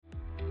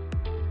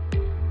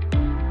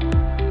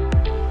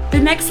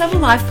Next Level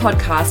Life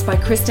podcast by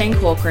Christine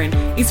Corcoran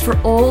is for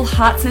all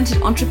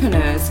heart-centered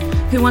entrepreneurs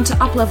who want to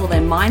uplevel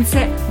their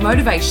mindset,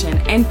 motivation,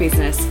 and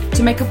business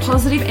to make a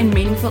positive and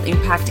meaningful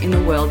impact in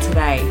the world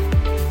today.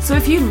 So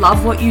if you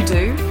love what you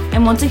do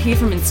and want to hear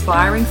from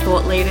inspiring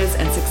thought leaders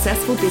and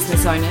successful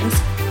business owners,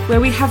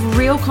 where we have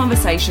real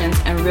conversations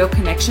and real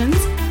connections,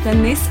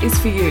 then this is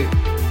for you.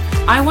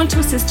 I want to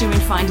assist you in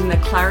finding the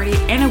clarity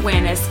and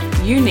awareness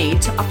you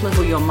need to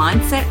uplevel your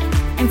mindset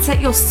and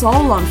set your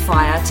soul on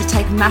fire to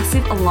take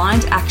massive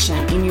aligned action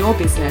in your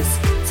business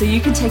so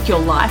you can take your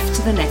life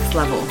to the next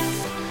level.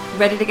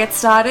 Ready to get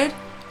started?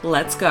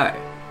 Let's go.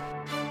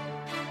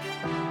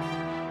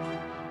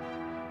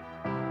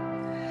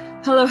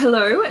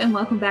 Hello, and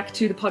welcome back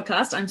to the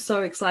podcast. I'm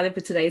so excited for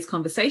today's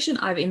conversation.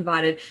 I've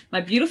invited my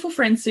beautiful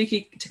friend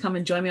Suki to come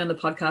and join me on the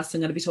podcast.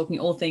 I'm going to be talking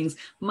all things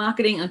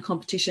marketing and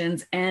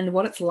competitions and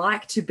what it's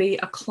like to be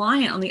a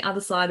client on the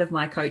other side of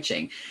my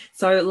coaching.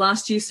 So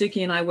last year,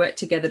 Suki and I worked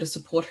together to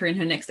support her in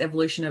her next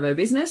evolution of her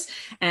business.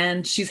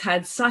 And she's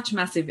had such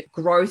massive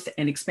growth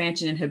and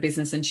expansion in her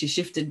business, and she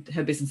shifted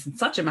her business in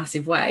such a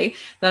massive way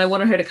that I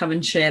wanted her to come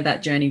and share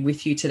that journey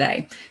with you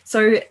today.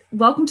 So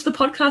welcome to the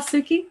podcast,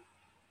 Suki.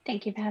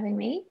 Thank you for having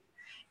me.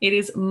 It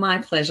is my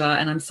pleasure,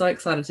 and I'm so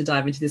excited to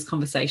dive into this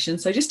conversation.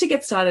 So just to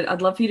get started,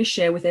 I'd love for you to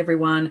share with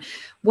everyone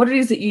what it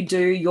is that you do,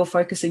 your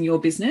focus in your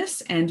business,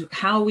 and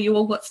how you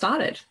all got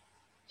started.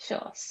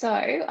 Sure. So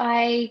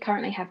I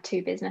currently have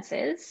two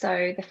businesses.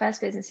 So the first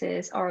business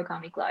is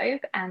Origami Globe,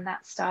 and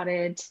that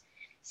started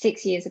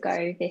 6 years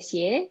ago this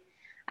year.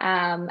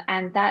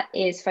 And that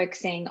is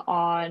focusing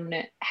on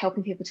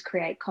helping people to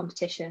create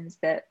competitions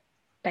that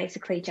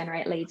basically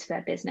generate leads for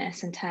their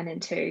business and turn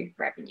into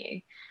revenue.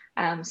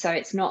 So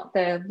it's not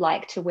the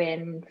like to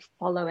win,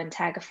 follow and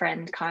tag a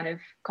friend kind of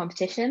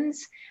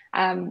competitions.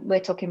 We're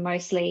talking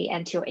mostly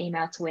enter your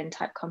email to win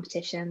type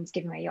competitions,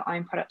 giving away your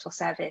own product or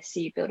service.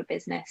 So you build a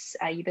business,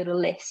 you build a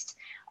list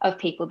of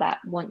people that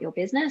want your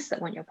business,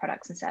 that want your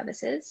products and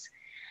services.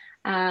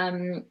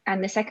 And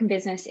the second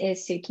business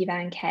is Suki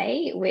Van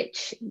K,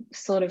 which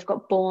sort of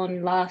got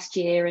born last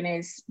year and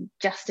is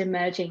just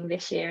emerging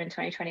this year in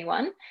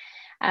 2021.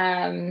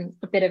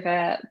 A bit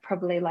of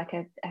probably like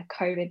a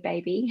COVID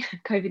baby,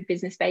 COVID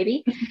business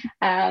baby.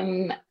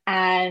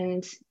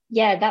 And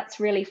yeah, that's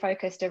really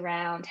focused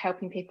around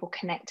helping people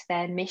connect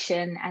their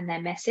mission and their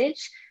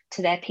message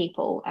to their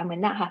people. And when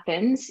that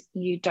happens,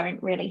 you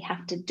don't really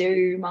have to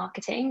do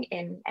marketing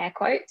in air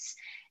quotes.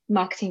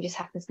 Marketing just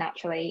happens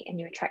naturally, and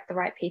you attract the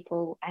right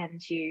people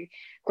and you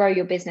grow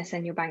your business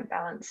and your bank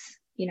balance,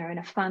 in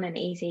a fun and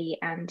easy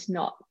and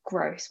not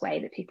gross way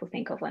that people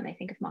think of when they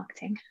think of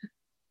marketing.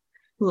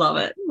 Love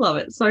it.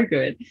 So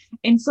good.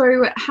 And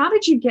so how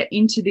did you get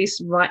into this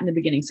right in the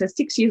beginning? So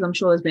 6 years, I'm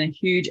sure there's been a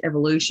huge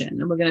evolution,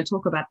 and we're going to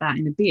talk about that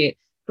in a bit.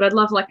 But I'd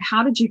love,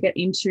 how did you get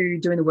into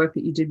doing the work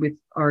that you did with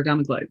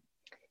Origami Globe?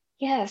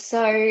 Yeah,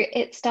 so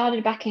it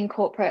started back in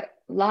corporate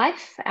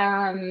life,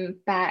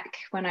 back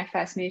when I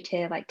first moved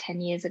here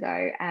 10 years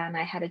ago, and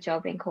I had a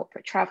job in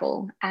corporate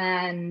travel,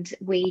 and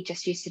we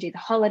just used to do the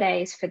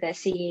holidays for the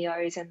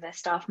CEOs and the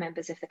staff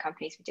members of the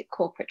companies we did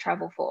corporate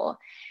travel for.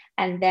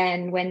 And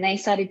then when they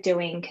started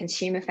doing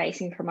consumer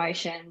facing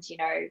promotions,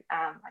 like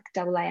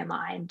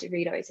AAMI and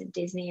Doritos and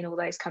Disney and all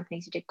those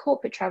companies who did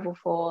corporate travel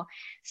for,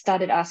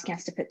 started asking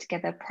us to put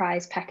together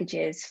prize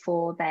packages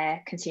for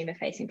their consumer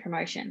facing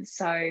promotions.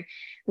 So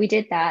we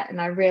did that,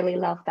 and I really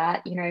loved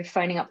that,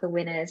 phoning up the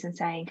winners and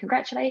saying,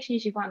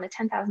 congratulations, you've won the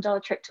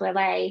 $10,000 trip to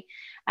LA,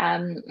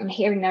 and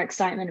hearing their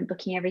excitement and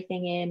booking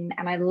everything in.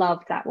 And I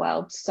loved that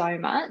world so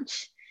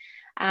much.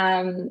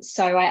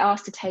 So I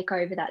asked to take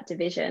over that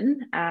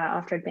division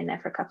after I'd been there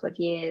for a couple of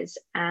years,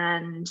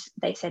 and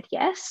they said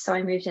yes. So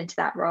I moved into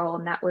that role,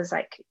 and that was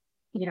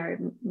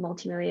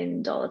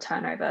multi-million-dollar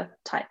turnover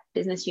type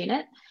business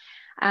unit.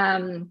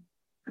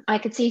 I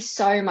could see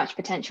so much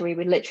potential. We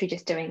were literally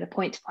just doing the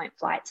point-to-point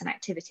flights and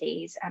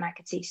activities, and I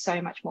could see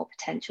so much more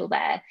potential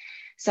there.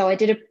 So I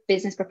did a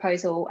business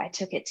proposal. I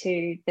took it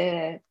to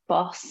the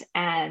boss,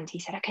 and he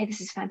said, okay,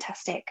 this is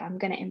fantastic. I'm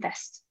going to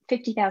invest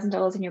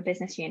 $50,000 in your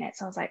business unit.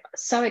 So I was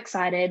so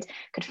excited,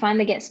 could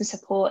finally get some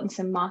support and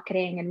some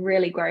marketing and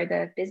really grow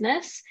the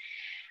business.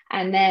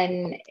 And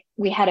then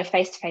we had a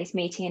face-to-face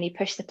meeting, and he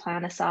pushed the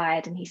plan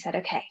aside, and he said,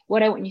 okay,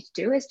 what I want you to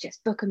do is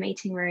just book a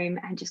meeting room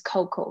and just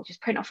cold call,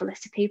 just print off a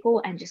list of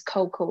people and just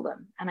cold call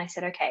them. And I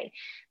said, okay,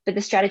 but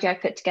the strategy I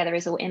put together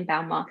is all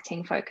inbound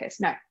marketing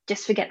focused. No,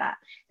 just forget that.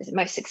 The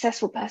most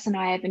successful person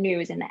I ever knew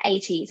was in the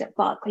 80s at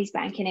Barclays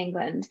Bank in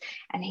England.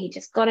 And he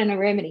just got in a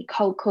room and he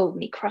cold called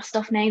and he crossed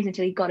off names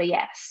until he got a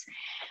yes.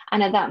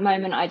 And at that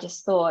moment, I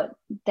just thought,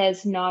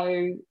 there's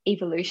no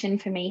evolution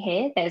for me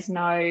here. There's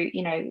no,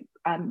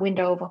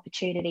 window of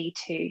opportunity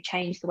to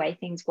change the way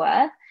things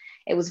were.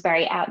 It was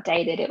very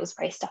outdated. It was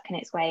very stuck in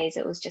its ways.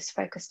 It was just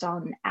focused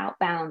on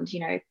outbound,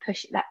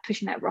 pushing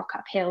that rock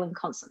uphill and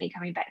constantly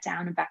coming back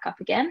down and back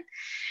up again.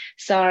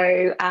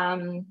 So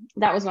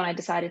that was when I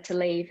decided to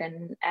leave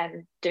and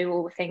do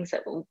all the things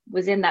that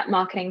was in that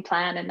marketing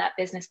plan and that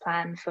business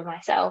plan for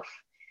myself.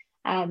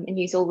 and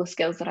use all the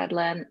skills that I'd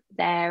learned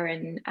there,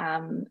 and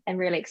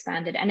really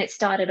expanded. And it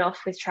started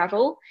off with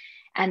travel.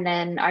 And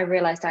then I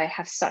realized I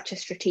have such a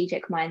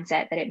strategic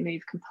mindset that it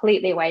moved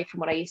completely away from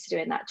what I used to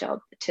do in that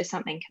job to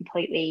something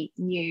completely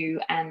new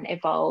and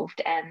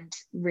evolved and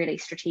really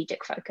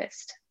strategic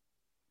focused.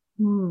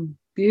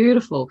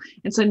 Beautiful.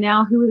 And so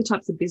now, who are the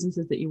types of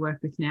businesses that you work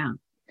with now?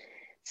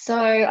 So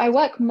I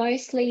work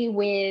mostly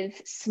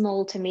with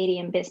small to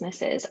medium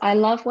businesses. I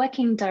love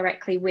working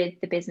directly with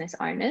the business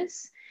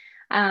owners.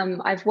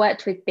 I've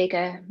worked with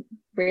bigger,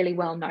 really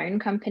well-known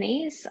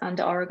companies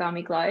under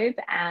Origami Globe,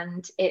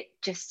 and it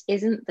just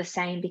isn't the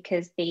same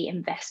because the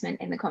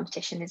investment in the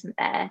competition isn't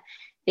there.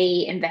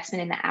 The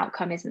investment in the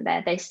outcome isn't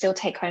there. They still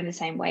take home the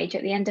same wage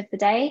at the end of the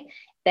day.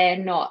 They're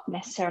not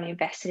necessarily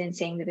invested in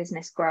seeing the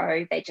business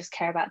grow. They just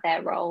care about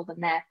their role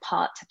and their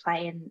part to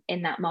play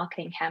in that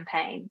marketing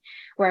campaign.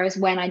 Whereas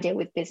when I deal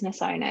with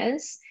business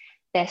owners,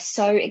 they're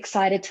so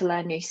excited to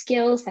learn new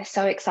skills. They're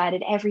so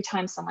excited every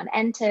time someone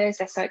enters.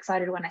 They're so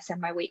excited when I send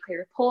my weekly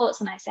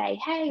reports and I say,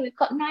 hey, we've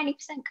got 90%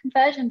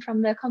 conversion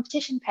from the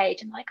competition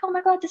page. And like, oh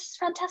my God, this is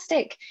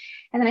fantastic.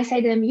 And then I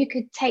say to them, you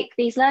could take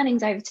these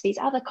learnings over to these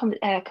other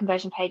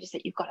conversion pages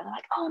that you've got. And they're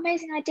like, oh,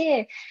 amazing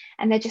idea.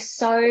 And they're just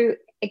so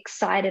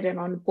excited and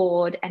on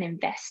board and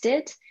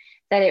invested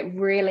that it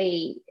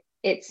really,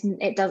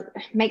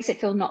 makes it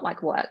feel not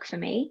like work for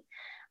me.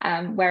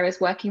 Whereas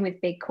working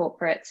with big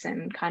corporates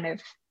and kind of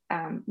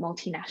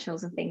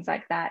multinationals and things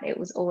like that, it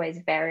was always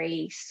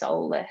very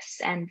soulless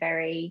and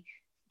very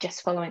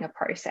just following a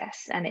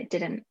process, and it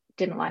didn't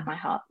light my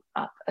heart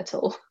up at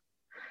all.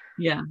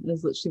 Yeah,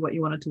 that's literally what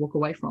you wanted to walk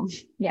away from.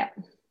 Yeah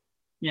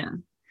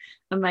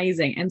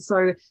Amazing. And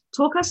so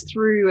talk us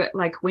through,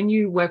 like, when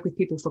you work with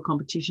people for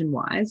competition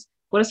wise,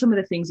 what are some of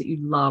the things that you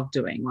love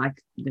doing,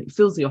 like that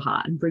fills your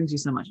heart and brings you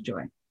so much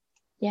joy?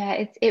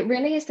 Yeah, it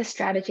really is the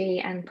strategy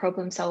and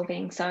problem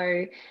solving.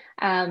 So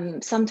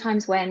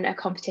sometimes when a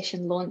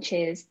competition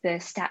launches, the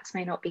stats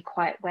may not be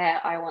quite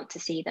where I want to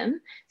see them.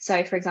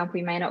 So for example,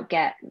 we may not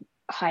get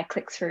high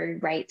click-through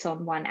rates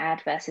on one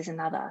ad versus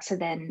another. So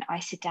then I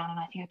sit down and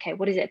I think, okay,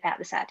 what is it about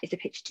this ad? Is the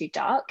picture too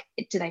dark?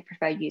 Do they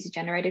prefer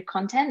user-generated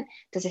content?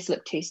 Does this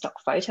look too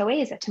stock photo-y?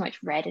 Is there too much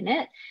red in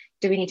it?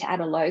 Do we need to add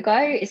a logo?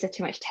 Is there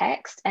too much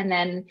text? And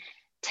then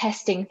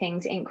testing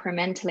things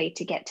incrementally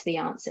to get to the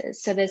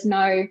answers. So there's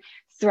no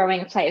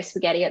throwing a plate of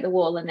spaghetti at the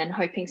wall and then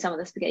hoping some of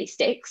the spaghetti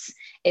sticks.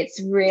 It's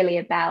really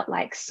about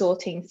like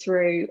sorting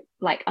through,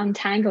 like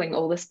untangling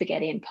all the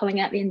spaghetti and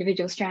pulling out the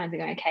individual strands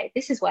and going, okay,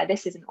 this is why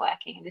this isn't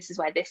working and this is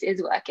why this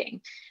is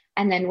working.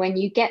 And then when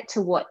you get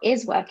to what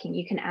is working,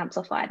 you can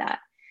amplify that.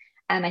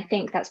 And I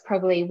think that's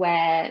probably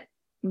where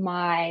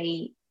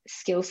my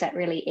skill set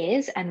really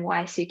is, and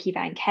why Suki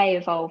Van K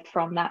evolved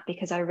from that,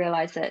 because I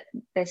realized that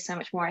there's so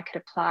much more I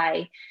could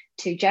apply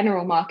to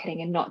general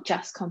marketing and not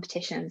just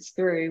competitions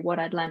through what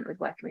I'd learned with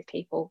working with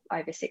people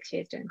over 6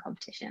 years doing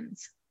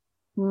competitions.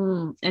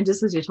 And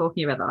just as you're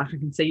talking about that, I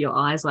can see your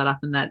eyes light up,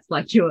 and that's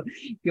like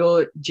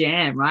your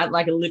jam, right?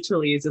 Like it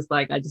literally is just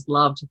like, I just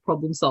love to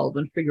problem solve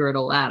and figure it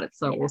all out. It's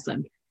so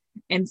awesome.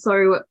 And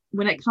so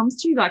when it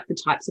comes to like the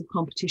types of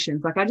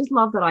competitions, like I just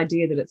love that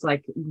idea that it's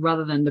like,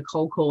 rather than the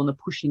cold call and the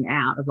pushing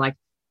out of like,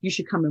 you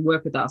should come and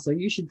work with us or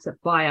you should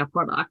buy our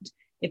product,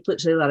 it's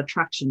literally that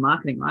attraction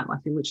marketing, right? Like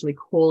you're literally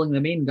calling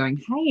them in going,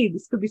 hey,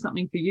 this could be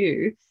something for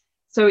you.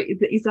 So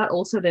is that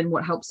also then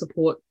what helps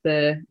support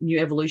the new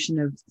evolution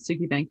of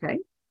Suki Van K?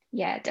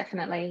 Yeah,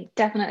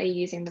 definitely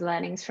using the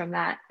learnings from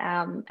that,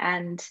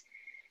 and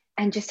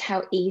just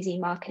how easy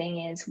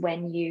marketing is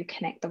when you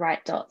connect the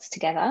right dots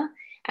together.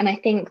 And I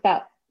think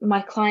that my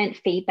client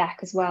feedback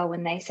as well,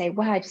 when they say,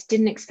 wow, I just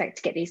didn't expect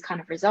to get these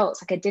kind of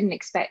results. Like I didn't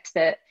expect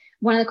that.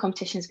 One of the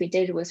competitions we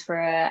did was for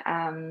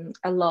a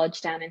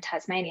lodge down in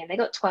Tasmania, and they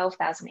got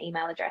 12,000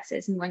 email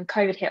addresses. And when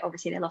COVID hit,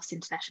 obviously they lost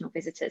international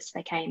visitors. So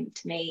they came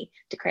to me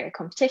to create a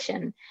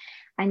competition.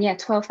 And yeah,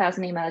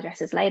 12,000 email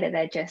addresses later,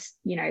 they're just,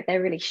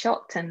 they're really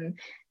shocked. And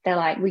they're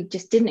like, we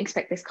just didn't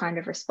expect this kind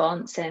of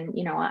response. And,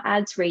 our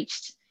ads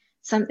reached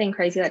something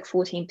crazy like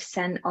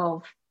 14%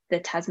 of the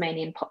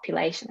Tasmanian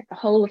population, like the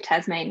whole of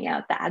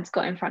Tasmania, the ads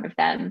got in front of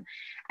them.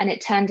 And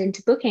it turned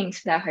into bookings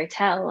for their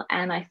hotel.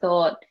 And I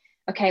thought,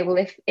 okay,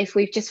 well, if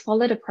we've just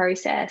followed a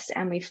process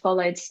and we've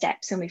followed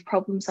steps and we've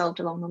problem solved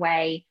along the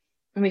way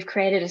and we've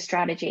created a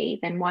strategy,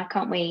 then why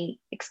can't we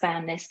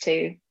expand this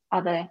to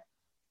other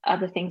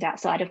things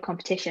outside of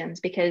competitions?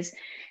 Because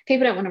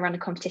people don't want to run the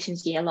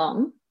competitions year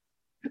long,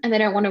 and they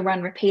don't want to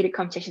run repeated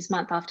competitions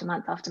month after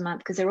month after month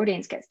because their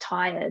audience gets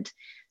tired.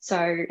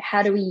 So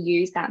how do we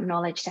use that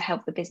knowledge to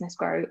help the business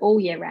grow all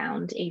year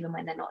round, even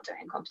when they're not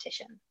doing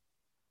competition?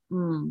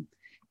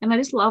 And I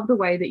just love the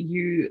way that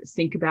you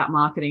think about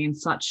marketing in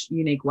such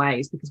unique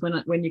ways, because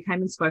when you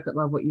came and spoke at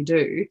Love What You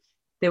Do,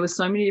 there were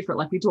so many different,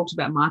 like we talked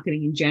about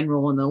marketing in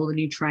general and all the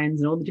new trends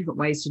and all the different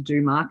ways to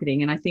do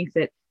marketing. And I think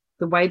that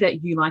the way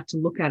that you like to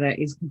look at it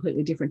is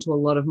completely different to a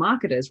lot of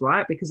marketers,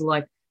 right? Because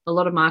like a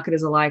lot of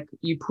marketers are like,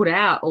 you put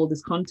out all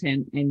this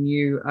content and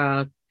you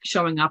are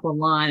showing up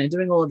online and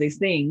doing all of these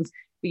things,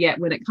 But yet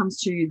when it comes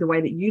to the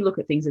way that you look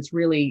at things, it's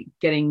really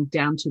getting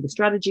down to the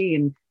strategy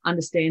and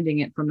understanding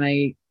it from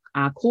a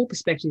core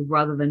perspective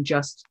rather than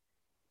just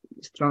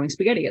throwing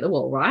spaghetti at the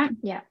wall, right?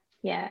 Yeah.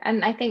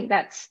 And I think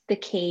that's the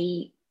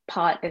key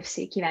part of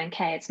Suki Van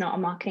K. It's not a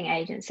marketing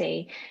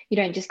agency. You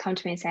don't just come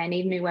to me and say, I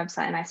need a new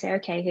website. And I say,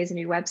 okay, here's a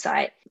new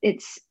website.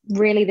 It's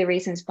really the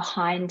reasons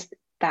behind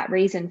that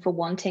reason for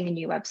wanting a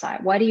new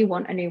website. Why do you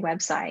want a new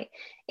website?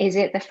 Is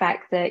it the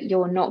fact that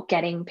you're not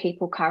getting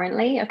people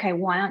currently? Okay,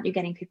 why aren't you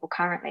getting people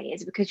currently?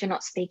 Is it because you're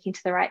not speaking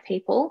to the right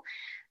people?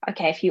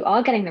 Okay, if you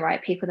are getting the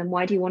right people, then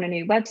why do you want a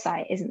new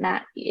website?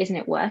 Isn't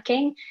it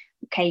working?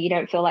 Okay, you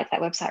don't feel like that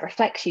website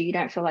reflects you. You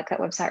don't feel like that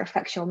website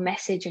reflects your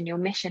message and your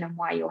mission and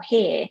why you're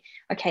here.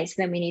 Okay, so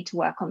then we need to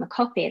work on the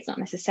copy. It's not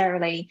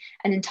necessarily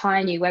an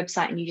entire new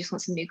website and you just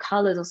want some new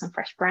colors or some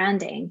fresh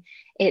branding.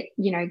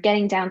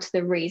 Getting down to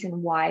the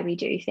reason why we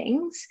do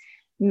things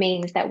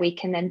means that we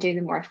can then do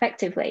them more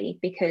effectively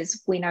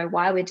because we know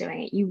why we're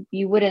doing it.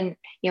 You wouldn't,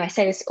 I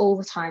say this all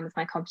the time with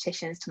my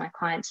competitions to my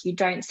clients, you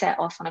don't set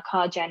off on a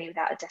car journey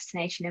without a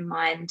destination in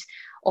mind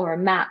or a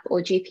map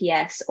or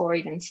GPS or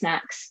even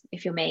snacks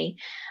if you're me.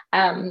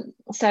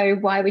 So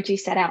why would you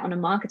set out on a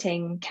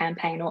marketing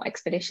campaign or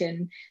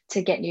expedition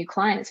to get new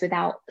clients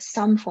without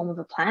some form of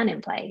a plan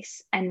in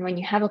place? And when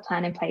you have a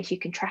plan in place, you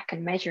can track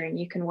and measure and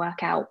you can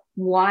work out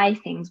why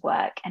things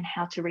work and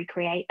how to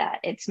recreate that.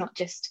 It's not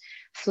just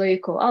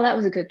fluke or, oh, that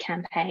was a good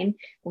campaign,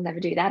 we'll never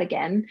do that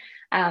again.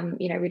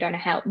 We don't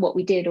know what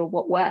we did or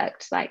what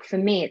worked. Like for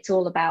me, it's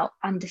all about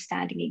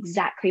understanding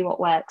exactly what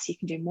works. You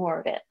can do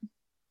more of it.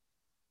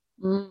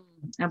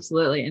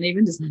 Absolutely. And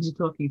even just as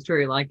you're talking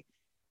through, like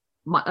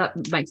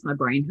makes my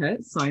brain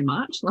hurt so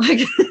much. Like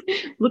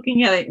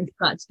looking at it in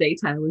such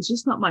detail is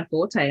just not my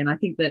forte. And I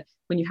think that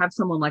when you have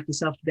someone like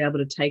yourself to be able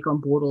to take on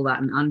board all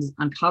that and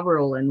uncover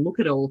all and look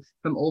at all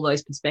from all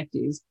those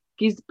perspectives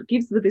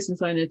gives the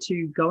business owner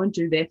to go and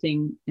do their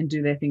thing and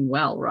do their thing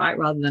well, right?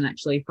 Rather than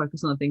actually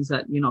focus on the things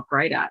that you're not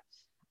great at.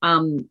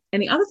 And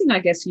the other thing, I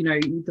guess,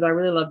 that I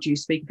really loved you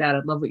speak about, I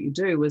love what you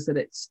do, was that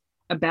it's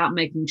about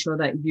making sure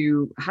that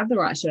you have the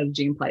right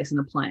strategy in place and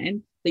a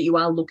plan, that you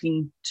are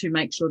looking to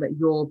make sure that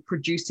you're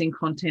producing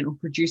content or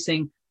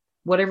producing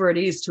whatever it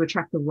is to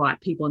attract the right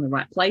people in the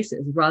right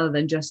places, rather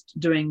than just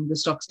doing the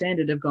stock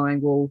standard of going,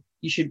 well,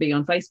 you should be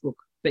on Facebook,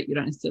 but you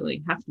don't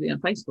necessarily have to be on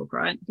Facebook,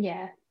 right?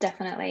 Yeah,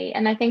 definitely.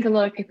 And I think a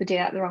lot of people do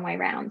that the wrong way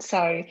around.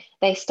 So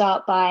they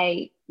start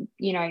by,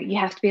 you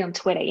have to be on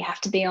Twitter, you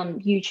have to be on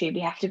YouTube,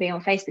 you have to be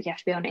on Facebook, you have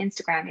to be on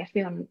Instagram, you have to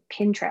be on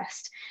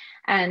Pinterest.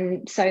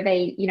 And so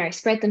they,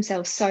 spread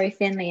themselves so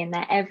thinly and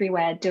they're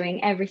everywhere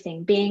doing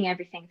everything, being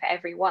everything for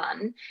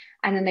everyone.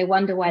 And then they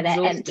wonder why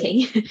they're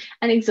empty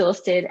and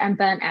exhausted and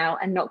burnt out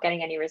and not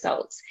getting any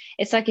results.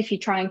 It's like if you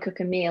try and cook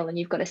a meal and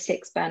you've got a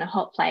 6-burner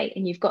hot plate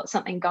and you've got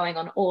something going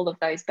on all of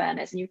those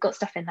burners and you've got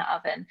stuff in the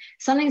oven,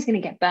 something's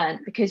going to get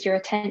burnt because your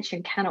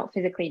attention cannot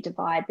physically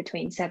divide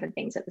between 7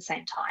 things at the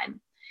same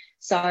time.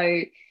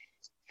 So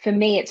for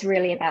me, it's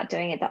really about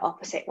doing it the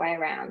opposite way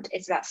around.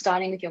 It's about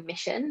starting with your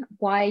mission.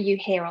 Why are you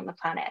here on the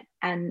planet?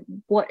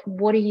 And what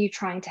are you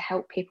trying to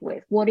help people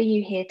with? What are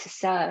you here to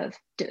serve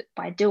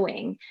by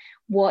doing?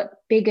 What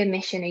bigger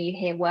mission are you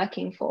here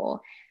working for?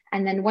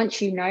 And then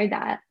once you know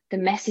that, the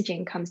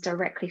messaging comes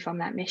directly from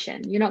that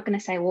mission. You're not going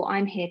to say, well,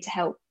 I'm here to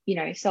help,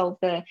 solve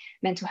the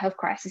mental health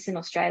crisis in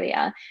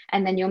Australia.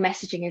 And then your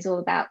messaging is all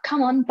about,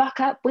 come on,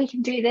 buck up, we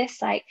can do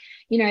this. Like,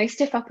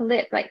 stiff upper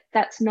lip. Like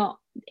that's not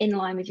in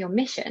line with your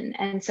mission.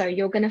 And so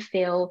you're going to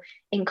feel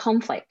in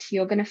conflict.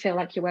 You're going to feel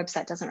like your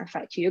website doesn't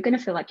reflect you. You're going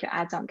to feel like your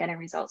ads aren't getting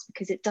results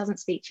because it doesn't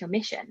speak to your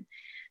mission.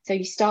 So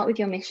you start with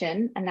your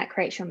mission and that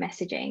creates your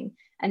messaging.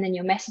 And then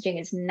your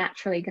messaging is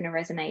naturally going to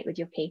resonate with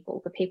your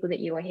people, the people that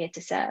you are here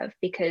to serve,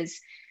 because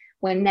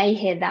when they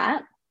hear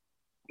that,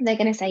 they're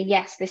going to say,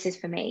 yes, this is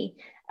for me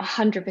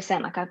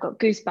 100%. Like I've got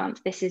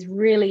goosebumps. This is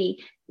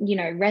really,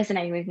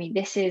 resonating with me.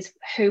 This is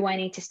who I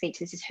need to speak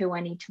to. This is who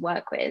I need to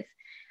work with.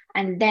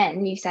 And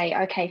then you say,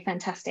 okay,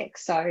 fantastic.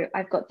 So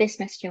I've got this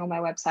messaging on my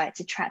website. It's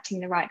attracting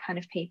the right kind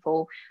of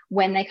people.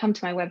 When they come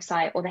to my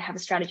website or they have a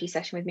strategy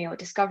session with me or a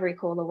discovery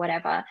call or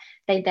whatever,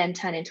 they then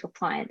turn into a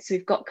client. So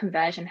we've got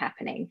conversion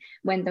happening.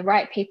 When the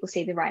right people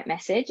see the right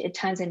message, it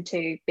turns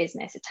into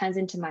business. It turns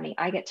into money.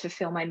 I get to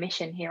fulfill my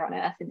mission here on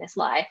earth in this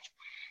life.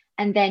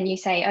 And then you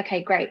say,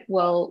 okay, great.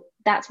 Well,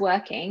 that's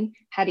working.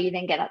 How do you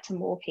then get that to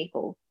more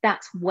people?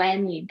 That's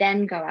when you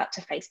then go out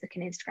to Facebook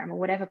and Instagram or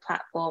whatever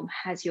platform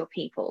has your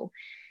people.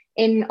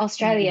 In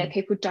Australia,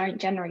 people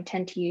don't generally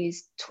tend to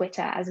use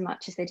Twitter as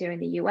much as they do in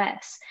the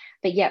US,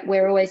 but yet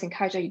we're always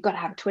encouraged, you've got to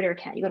have a Twitter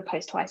account, you've got to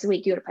post twice a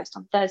week, you've got to post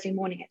on Thursday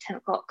morning at 10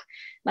 o'clock.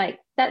 Like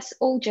that's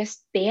all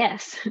just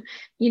BS.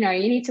 You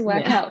need to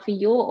work out for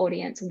your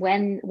audience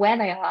where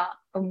they are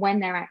and when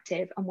they're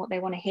active and what they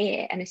want to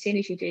hear. And as soon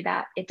as you do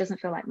that, it doesn't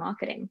feel like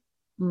marketing.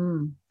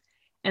 And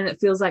it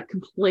feels like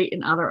complete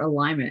and utter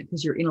alignment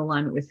because you're in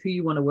alignment with who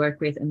you want to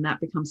work with, and that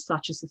becomes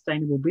such a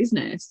sustainable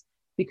business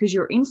because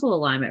you're in full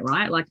alignment,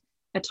 right? Like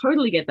I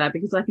totally get that,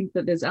 because I think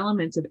that there's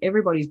elements of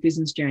everybody's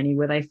business journey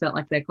where they felt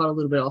like they got a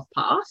little bit off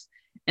path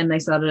and they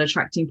started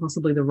attracting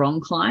possibly the wrong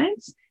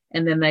clients.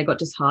 and then they got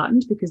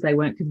disheartened because they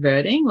weren't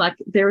converting. Like,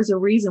 there is a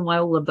reason why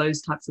all of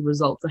those types of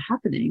results are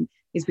happening,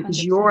 is because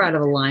 100%. you're out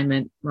of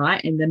alignment,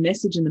 right? And the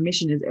message and the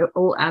mission is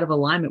all out of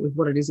alignment with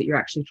what it is that you're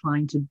actually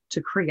trying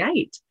to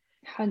create.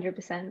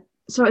 100%.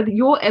 So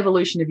your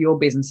evolution of your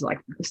business, like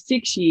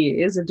 6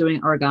 years of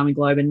doing Origami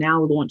Globe and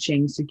now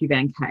launching Suki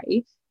Van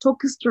K,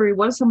 talk us through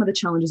what are some of the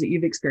challenges that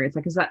you've experienced?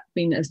 Like, has that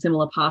been a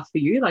similar path for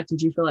you? Like,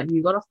 did you feel like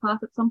you got off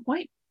path at some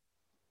point?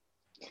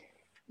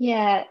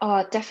 Yeah,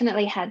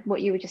 definitely had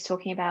what you were just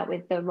talking about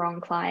with the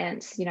wrong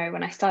clients. You know,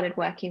 when I started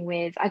working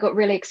with, I got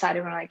really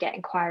excited when I get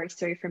inquiries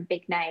through from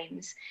big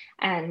names.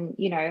 And,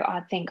 you know,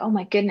 I'd think, oh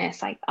my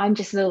goodness, like I'm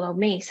just little old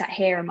me sat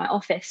here in my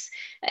office,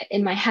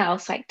 in my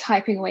house, like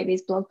typing away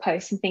these blog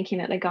posts and thinking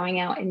that they're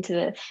going out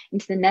into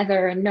the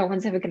nether and no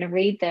one's ever going to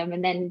read them.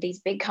 And then these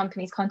big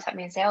companies contact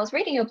me and say, I was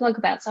reading your blog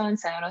about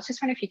so-and-so, and I was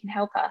just wondering if you can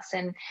help us.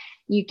 And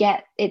you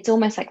get, it's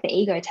almost like the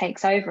ego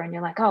takes over and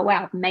you're like, oh,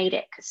 wow, I've made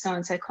it because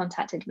so-and-so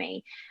contacted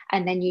me.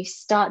 And then you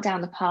start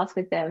down the path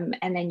with them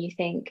and then you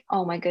think,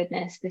 oh my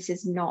goodness, this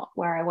is not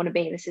where I want to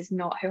be. This is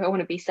not who I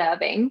want to be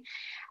serving.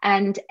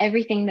 And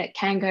everything that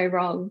can go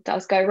wrong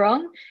does go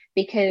wrong,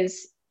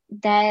 because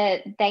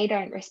they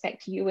don't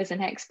respect you as an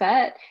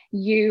expert.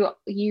 You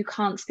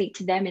can't speak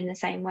to them in the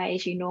same way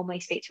as you normally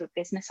speak to a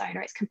business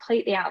owner. It's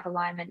completely out of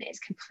alignment. It's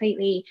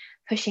completely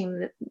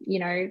pushing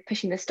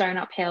the stone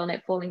uphill and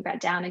it falling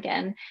back down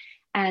again.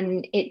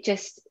 And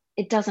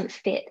it doesn't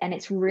fit, and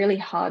it's really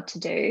hard to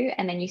do.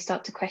 And then you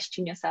start to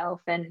question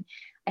yourself. And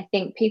I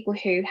think people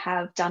who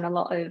have done a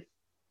lot of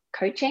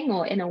coaching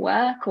or inner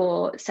work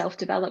or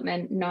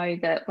self-development know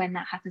that when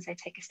that happens, they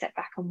take a step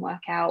back and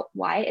work out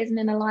why it isn't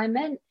in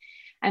alignment.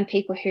 And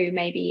people who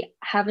maybe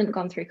haven't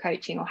gone through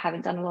coaching or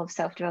haven't done a lot of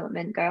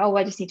self-development go, oh,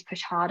 I just need to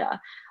push harder,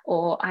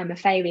 or I'm a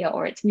failure,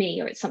 or it's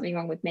me, or it's something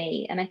wrong with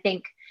me. And I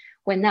think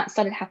when that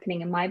started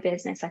happening in my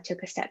business, I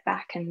took a step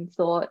back and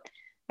thought,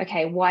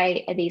 okay,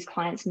 why are these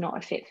clients not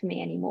a fit for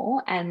me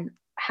anymore? And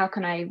how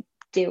can I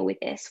deal with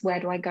this?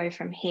 Where do I go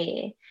from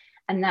here?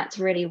 And that's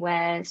really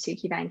where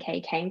Suki Van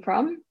K came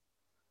from,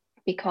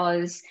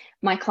 because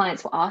my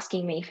clients were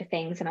asking me for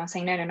things and I was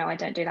saying, no, I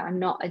don't do that. I'm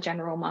not a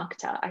general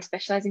marketer. I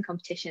specialize in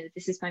competitions.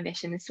 This is my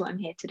mission. This is what I'm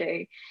here to do.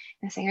 And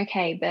I'm saying,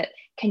 okay, but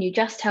can you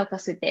just help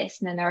us with this?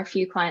 And then there are a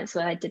few clients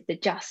where I did the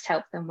just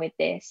help them with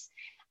this.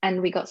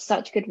 And we got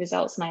such good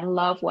results and I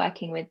love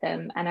working with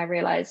them. And I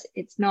realized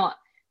it's not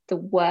the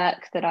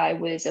work that I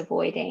was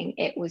avoiding.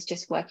 It was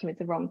just working with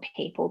the wrong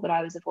people that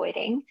I was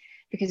avoiding.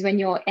 Because when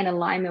you're in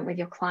alignment with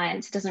your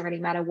clients, it doesn't really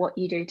matter what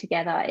you do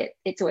together.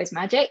 It's always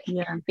magic,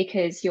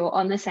 because you're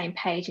on the same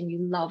page and you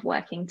love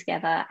working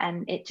together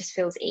and it just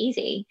feels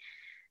easy.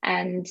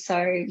 And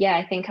so, yeah,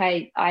 I think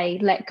I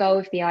let go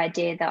of the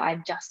idea that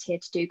I'm just here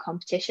to do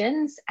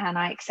competitions, and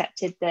I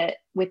accepted that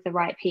with the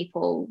right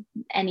people,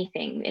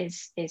 anything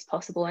is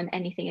possible and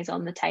anything is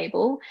on the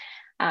table.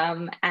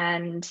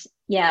 And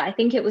yeah, I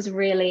think it was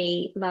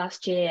really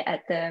last year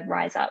at the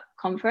Rise Up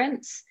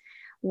conference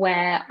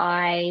where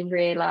I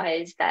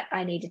realized that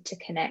I needed to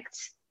connect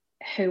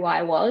who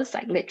I was,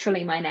 like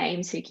literally my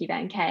name, Suki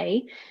Van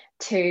K,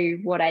 to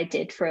what I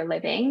did for a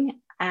living,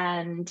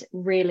 and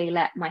really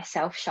let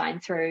myself shine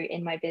through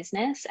in my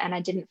business. And I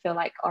didn't feel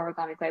like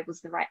Origami Globe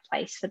was the right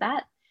place for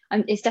that.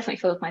 It's definitely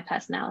full of my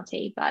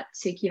personality, but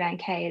Suki Van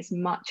K is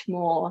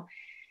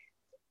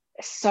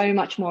so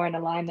much more in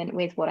alignment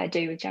with what I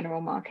do with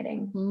general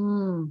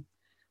marketing.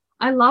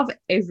 I love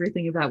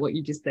everything about what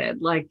you just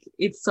said. Like,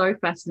 it's so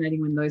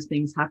fascinating when those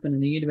things happen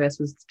and the universe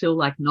was still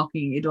like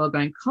knocking at your door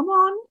going, come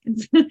on,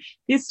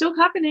 it's still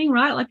happening,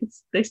 right? Like,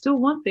 they still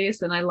want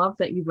this. And I love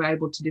that you were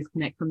able to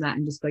disconnect from that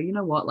and just go, you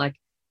know what, like,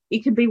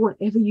 it can be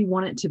whatever you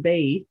want it to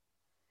be.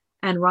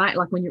 And right,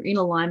 like when you're in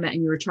alignment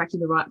and you're attracting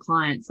the right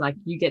clients, like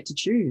you get to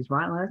choose,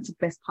 right? Like, that's the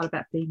best part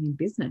about being in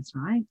business,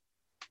 right?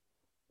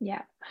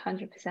 Yeah,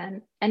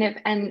 100%.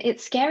 And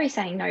it's scary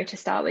saying no to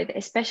start with,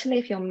 especially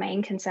if your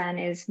main concern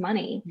is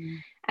money.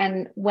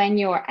 And when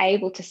you're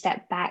able to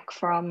step back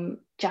from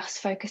just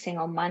focusing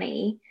on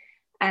money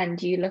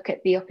and you look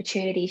at the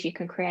opportunities you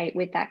can create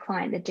with that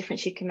client, the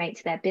difference you can make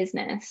to their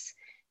business.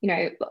 You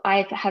know,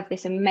 I have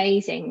this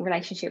amazing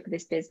relationship with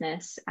this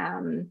business,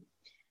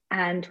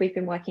 and we've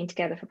been working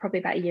together for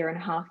probably about a year and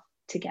a half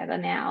together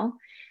now.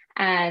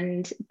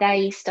 And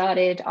they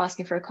started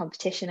asking for a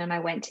competition, and I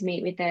went to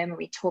meet with them and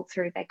we talked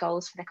through their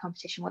goals for their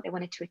competition, what they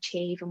wanted to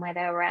achieve and where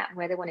they were at and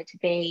where they wanted to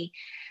be.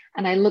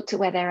 And I looked at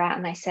where they're at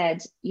and I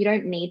said, you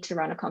don't need to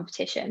run a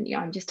competition. You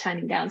know, I'm just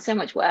turning down so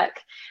much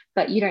work,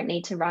 but you don't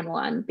need to run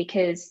one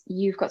because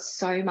you've got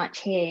so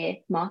much here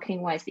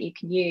marketing wise that you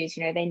can use.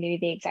 You know, they knew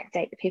the exact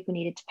date that people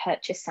needed to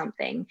purchase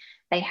something.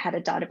 They had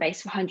a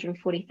database of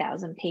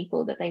 140,000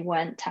 people that they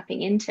weren't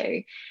tapping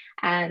into.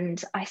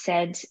 And I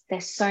said,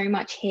 there's so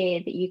much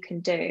here that you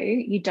can do.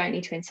 You don't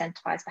need to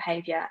incentivize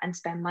behavior and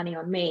spend money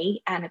on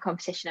me and a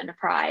competition and a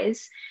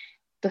prize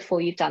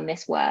before you've done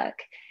this work.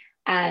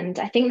 And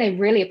I think they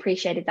really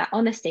appreciated that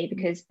honesty,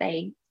 because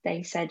they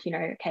said, you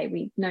know, okay,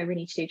 we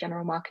need to do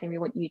general marketing. We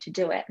want you to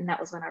do it. And that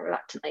was when I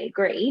reluctantly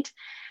agreed.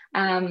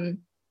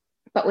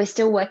 but we're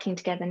still working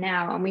together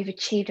now, and we've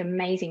achieved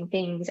amazing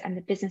things, and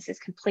the business is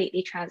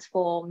completely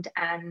transformed,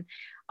 and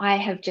I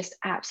have just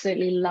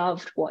absolutely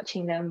loved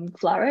watching them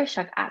flourish.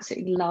 I've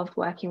absolutely loved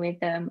working with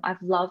them.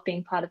 I've loved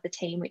being part of the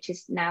team, which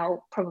is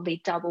now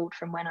probably doubled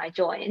from when I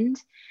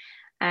joined.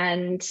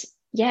 And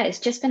yeah, it's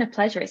just been a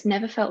pleasure. It's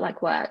never felt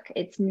like work.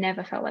 It's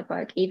never felt like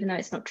work, even though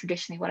it's not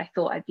traditionally what I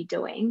thought I'd be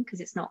doing,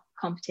 because it's not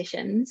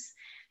competitions.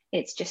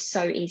 It's just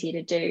so easy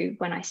to do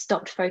when I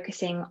stopped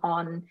focusing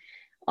on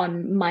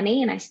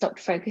money, and I stopped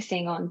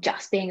focusing on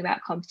just being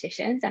about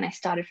competitions, and I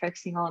started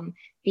focusing on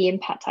the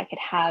impact I could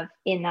have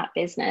in that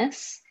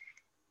business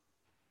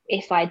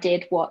if I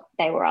did what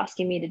they were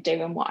asking me to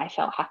do and what I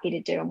felt happy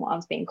to do and what I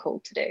was being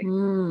called to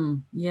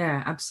do.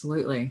 Yeah,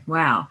 absolutely.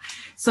 Wow.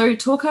 So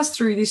talk us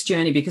through this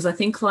journey, because I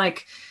think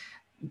like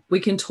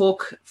we can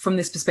talk from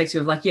this perspective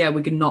of like, yeah,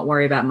 we can not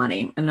worry about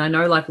money. And I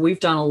know like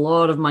we've done a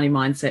lot of money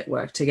mindset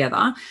work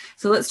together.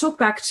 So let's talk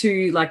back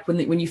to like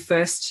when you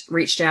first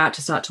reached out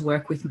to start to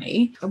work with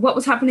me. What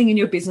was happening in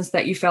your business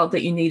that you felt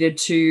that you needed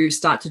to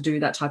start to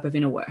do that type of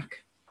inner work?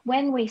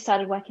 When we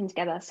started working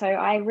together, so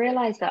I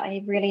realized that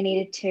I really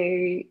needed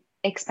to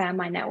expand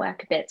my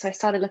network a bit. So I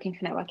started looking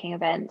for networking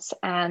events,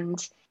 and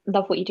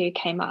Love What You Do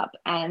came up.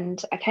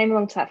 And I came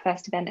along to that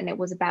first event, and it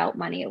was about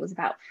money. It was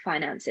about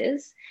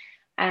finances.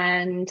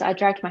 And I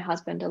dragged my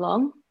husband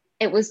along.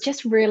 It was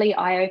just really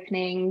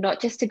eye-opening,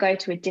 not just to go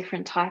to a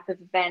different type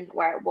of event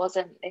where it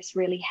wasn't this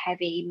really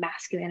heavy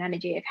masculine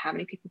energy of how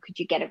many people could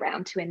you get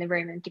around to in the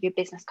room and give your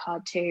business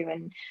card to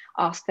and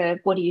ask the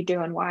what do you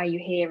do and why are you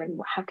here and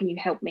how can you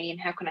help me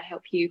and how can I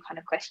help you kind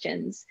of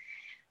questions.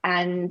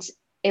 And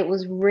it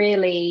was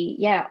really,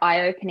 yeah,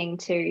 eye-opening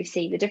to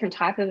see the different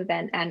type of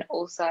event and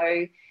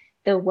also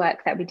the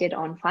work that we did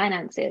on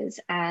finances.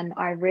 And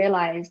I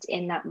realized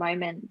in that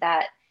moment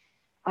that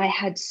I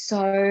had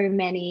so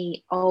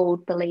many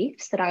old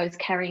beliefs that I was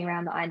carrying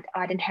around that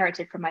I'd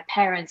inherited from my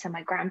parents and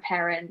my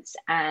grandparents,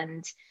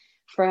 and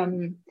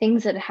from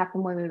things that had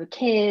happened when we were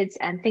kids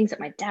and things that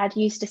my dad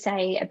used to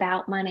say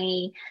about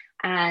money.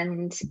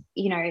 And,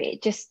 you know,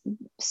 it just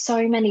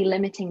so many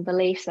limiting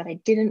beliefs that I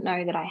didn't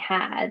know that I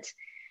had.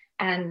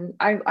 And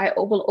I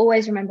will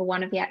always remember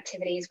one of the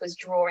activities was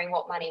drawing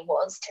what money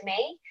was to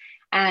me.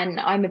 And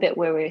I'm a bit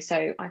woo-woo,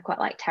 so I quite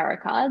like tarot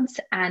cards.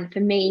 And for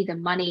me, the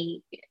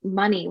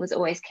money was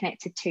always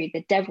connected to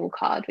the devil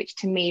card, which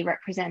to me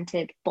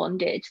represented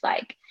bondage,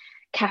 like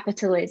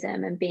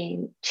capitalism and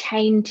being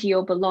chained to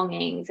your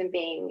belongings and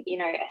being, you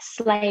know, a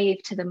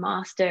slave to the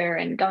master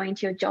and going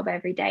to your job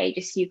every day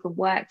just so you can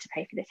work to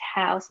pay for this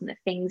house and the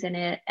things in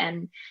it.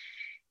 And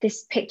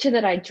this picture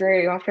that I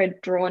drew, after I'd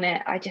drawn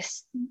it, I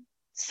just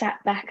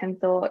sat back and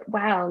thought,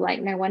 wow, like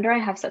no wonder I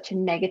have such a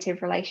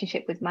negative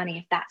relationship with money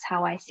if that's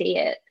how I see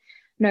it.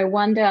 No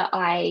wonder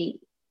I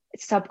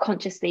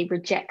subconsciously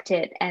reject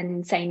it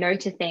and say no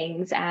to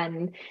things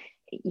and,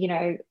 you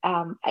know,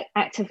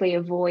 actively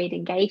avoid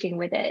engaging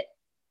with it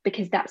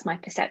because that's my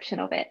perception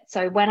of it.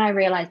 So when I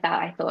realized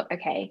that, I thought,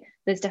 okay,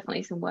 there's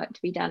definitely some work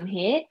to be done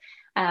here.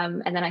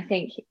 And then I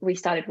think we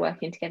started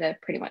working together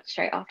pretty much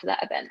straight after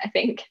that event, I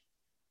think.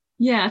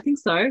 Yeah, I think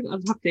so. I'll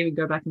have to even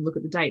go back and look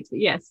at the dates, but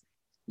yes.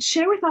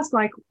 Share with us,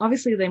 like,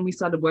 obviously then we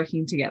started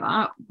working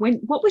together.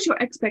 What was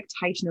your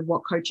expectation of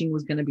what coaching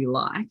was going to be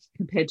like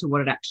compared to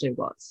what it actually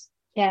was?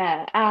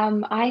 Yeah,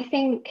 I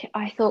think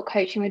I thought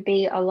coaching would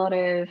be a lot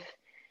of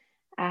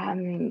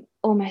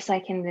almost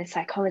like in the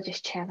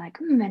psychologist chair, like,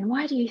 and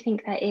why do you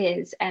think that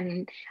is?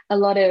 And a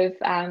lot of,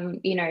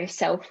 you know,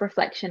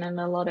 self-reflection and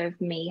a lot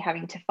of me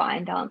having to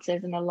find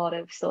answers and a lot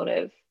of sort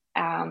of,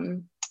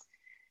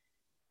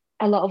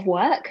 a lot of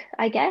work,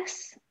 I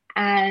guess.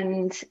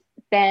 And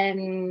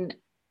then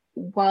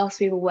whilst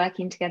we were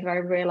working together, I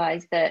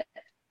realized that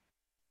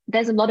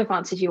there's a lot of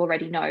answers you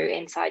already know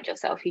inside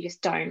yourself. You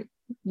just don't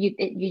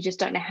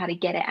know how to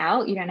get it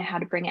out. You don't know how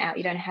to bring it out.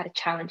 You don't know how to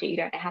challenge it. You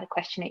don't know how to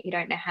question it. You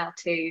don't know how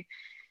to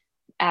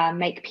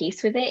make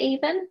peace with it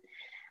even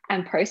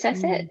and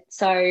process it.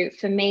 So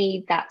for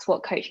me, that's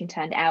what coaching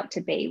turned out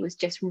to be, was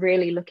just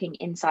really looking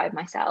inside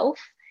myself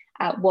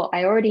at what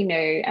I already knew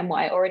and what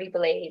I already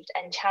believed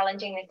and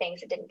challenging the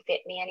things that didn't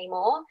fit me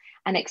anymore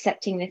and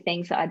accepting the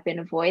things that I'd been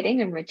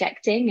avoiding and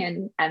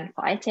rejecting and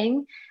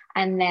fighting,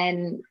 and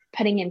then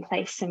putting in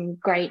place some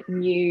great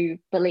new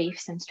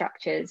beliefs and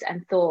structures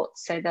and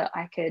thoughts so that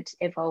I could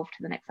evolve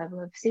to the next level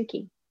of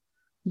Suki.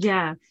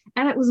 Yeah.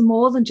 And it was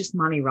more than just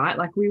money, right?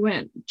 Like we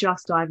weren't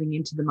just diving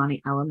into the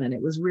money element.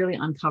 It was really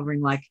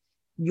uncovering like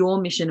your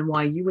mission and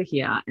why you were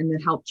here, and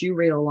that helped you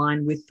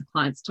realign with the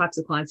types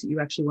of clients that you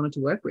actually wanted to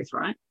work with,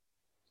 right?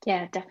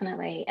 Yeah,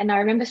 definitely. And I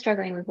remember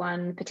struggling with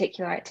one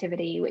particular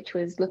activity, which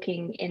was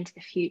looking into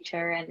the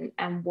future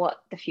and what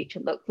the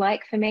future looked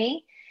like for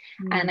me.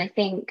 And I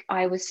think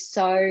I was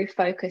so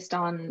focused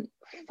on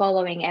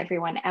following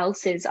everyone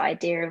else's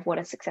idea of what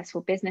a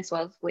successful business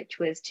was, which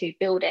was to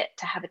build it,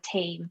 to have a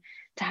team,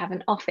 to have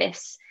an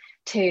office,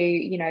 to,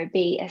 you know,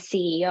 be a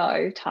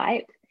CEO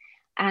type.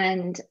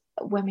 And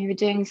when we were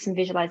doing some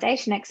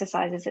visualization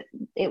exercises,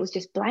 it was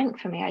just blank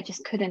for me. I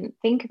just couldn't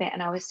think of it.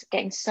 And I was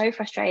getting so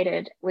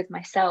frustrated with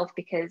myself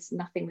because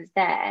nothing was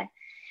there.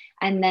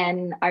 And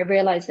then I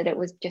realized that it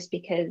was just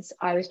because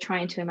I was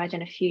trying to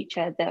imagine a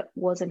future that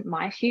wasn't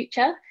my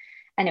future.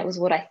 And it was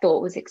what I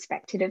thought was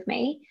expected of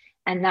me.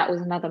 And that was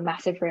another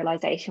massive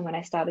realization when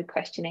I started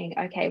questioning,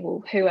 okay,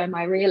 well, who am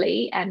I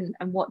really? And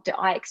what do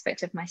I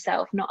expect of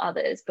myself? Not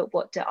others, but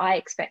what do I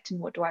expect and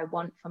what do I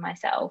want for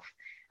myself?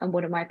 And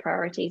what are my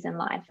priorities in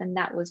life? And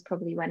that was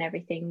probably when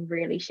everything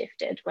really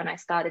shifted, when I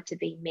started to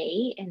be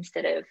me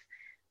instead of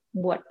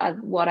what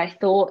I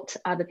thought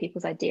other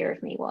people's idea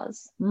of me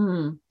was.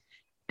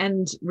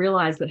 And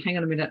realize that, hang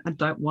on a minute, I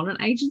don't want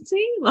an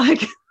agency.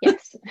 Like,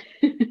 yes,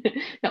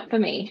 not for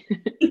me.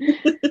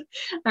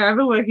 I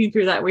remember working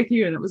through that with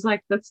you, and it was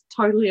like, that's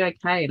totally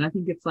okay. And I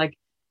think it's like,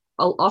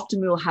 often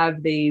we'll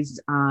have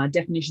these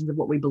definitions of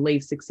what we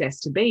believe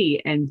success to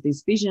be, and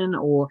this vision,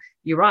 or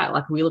you're right,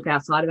 like we look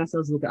outside of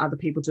ourselves, look at other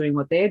people doing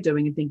what they're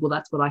doing and think, well,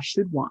 that's what I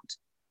should want.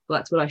 Well,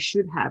 that's what I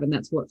should have. And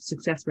that's what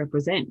success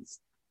represents.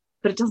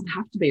 But it doesn't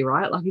have to be,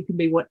 right? Like, it can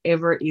be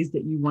whatever it is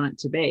that you want it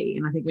to be.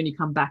 And I think when you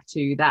come back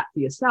to that for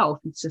yourself,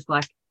 it's just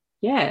like,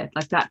 yeah,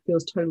 like that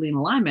feels totally in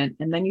alignment.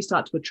 And then you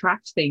start to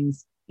attract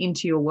things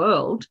into your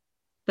world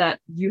that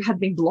you had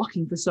been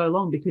blocking for so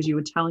long because you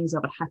were telling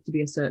yourself it had to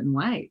be a certain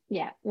way.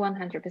 Yeah,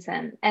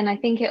 100%. And I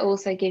think it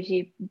also gives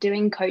you,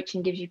 doing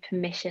coaching gives you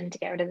permission to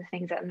get rid of the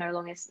things that are no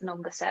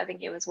longer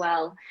serving you as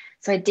well.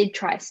 So I did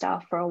try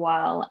staff for a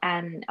while,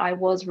 and I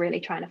was really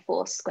trying to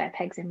force square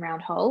pegs in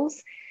round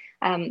holes.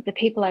 The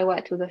people I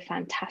worked with were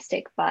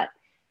fantastic, but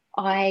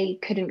I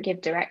couldn't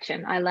give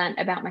direction. I learned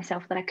about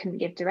myself that I couldn't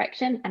give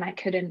direction, and I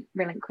couldn't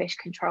relinquish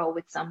control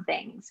with some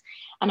things.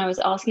 And I was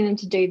asking them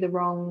to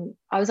do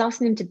I was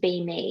asking them to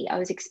be me. I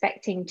was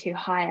expecting to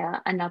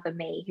hire another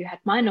me who had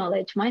my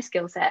knowledge, my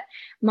skill set,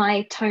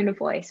 my tone of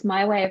voice,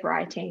 my way of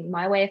writing,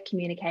 my way of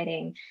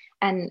communicating.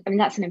 And I mean,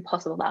 that's an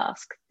impossible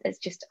ask. It's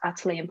just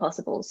utterly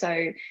impossible.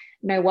 So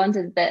no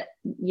wonder that,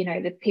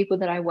 the people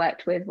that I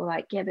worked with were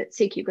like, yeah, but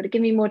Suki, you've got to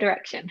give me more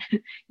direction.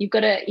 You've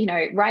got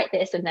to, write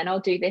this and then I'll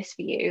do this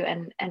for you.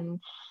 And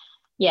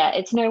yeah,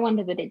 it's no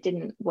wonder that it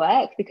didn't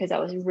work, because I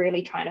was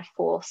really trying to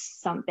force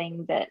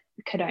something that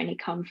could only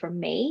come from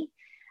me.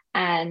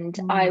 And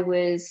I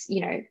was,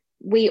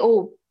 we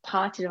all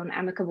parted on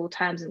amicable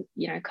terms, and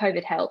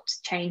COVID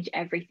helped change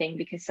everything,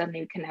 because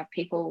suddenly I couldn't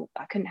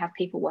have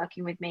people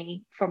working with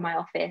me from my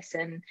office,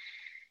 and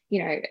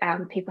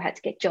people had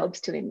to get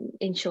jobs to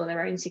ensure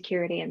their own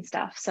security and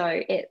stuff. So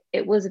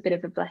it was a bit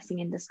of a blessing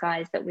in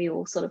disguise that we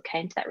all sort of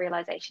came to that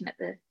realization at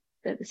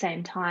the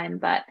same time.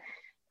 But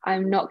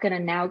I'm not going to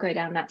now go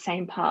down that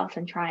same path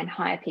and try and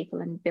hire people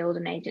and build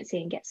an agency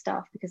and get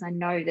staff, because I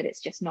know that it's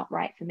just not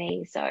right for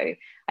me. So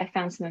I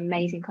found some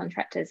amazing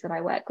contractors that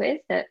I work with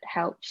that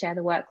help share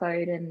the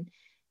workload, and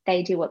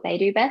they do what they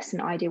do best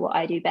and I do what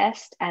I do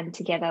best. And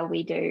together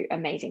we do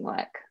amazing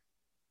work.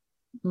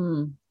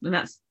 And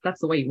that's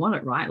the way you want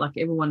it, right? Like,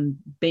 everyone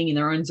being in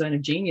their own zone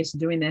of genius and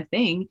doing their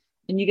thing,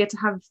 and you get to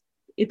have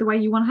it the way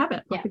you want to have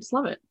it. Like, I just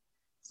love it.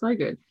 So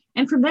good.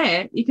 And from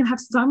there, you can have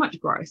so much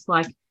growth.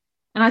 Like,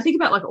 and I think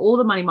about like all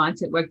the money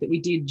mindset work that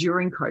we did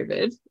during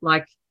COVID,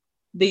 like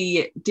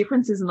the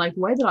differences, and like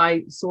the way that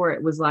I saw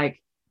it was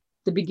like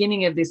the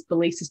beginning of this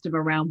belief system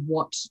around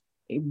what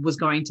it was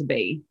going to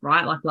be,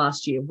 right? Like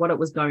last year, what it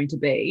was going to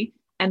be.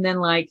 And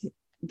then like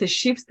the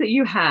shifts that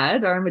you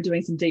had, I remember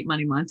doing some deep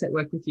money mindset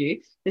work with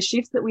you, the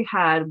shifts that we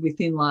had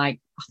within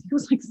like, I think it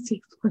was like 6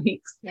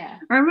 weeks. Yeah.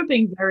 I remember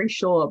being very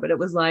short, but it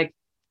was like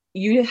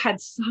you had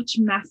such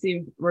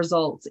massive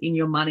results in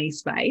your money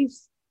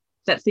space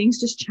that things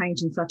just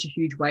changed in such a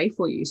huge way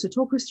for you. So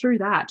talk us through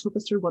that. Talk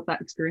us through what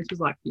that experience was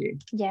like for you.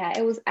 Yeah,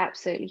 it was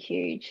absolutely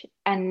huge.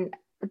 And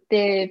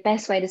the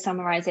best way to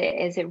summarize it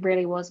is it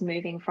really was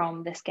moving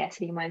from the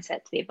scarcity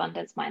mindset to the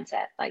abundance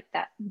mindset. Like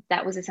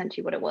that was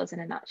essentially what it was in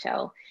a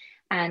nutshell.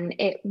 And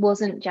it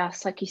wasn't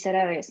just, like you said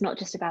earlier, it's not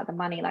just about the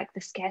money. Like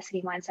the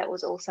scarcity mindset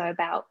was also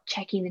about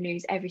checking the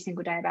news every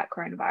single day about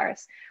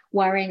coronavirus,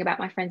 worrying about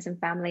my friends and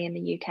family in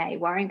the UK,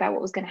 worrying about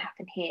what was going to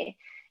happen here.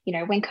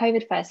 When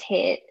COVID first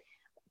hit,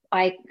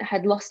 I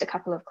had lost a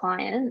couple of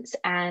clients,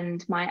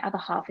 and my other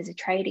half is a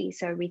tradie.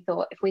 So we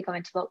thought, if we go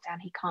into lockdown,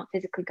 he can't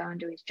physically go and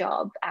do his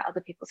job at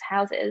other people's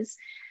houses.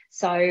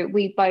 So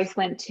we both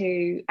went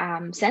to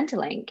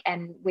Centrelink,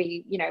 and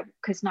we,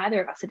 because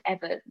neither of us had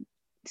ever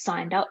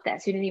signed up there,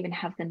 so we didn't even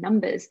have the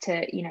numbers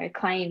to,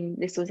 claim.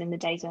 This was in the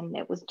days when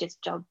it was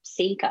just job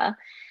seeker.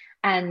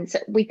 And so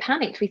we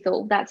panicked. We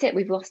thought, that's it,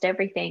 we've lost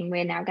everything.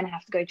 We're now going to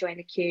have to go join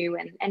the queue.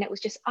 And it was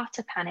just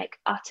utter panic,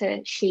 utter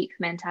sheep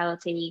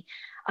mentality,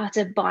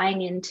 utter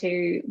buying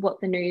into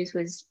what the news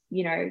was,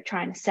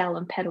 trying to sell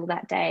and peddle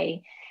that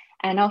day.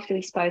 And after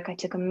we spoke, I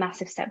took a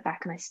massive step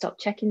back and I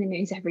stopped checking the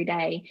news every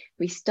day.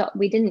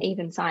 We didn't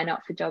even sign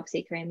up for Job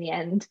Seeker in the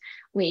end.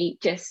 We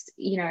just,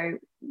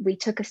 we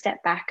took a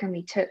step back and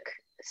we took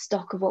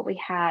stock of what we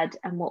had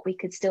and what we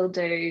could still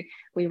do.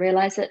 We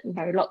realized that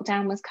no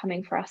lockdown was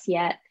coming for us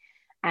yet.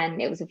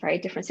 And it was a very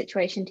different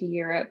situation to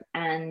Europe.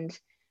 And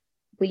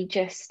we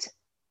just,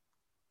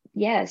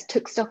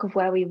 took stock of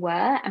where we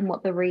were and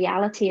what the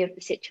reality of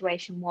the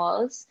situation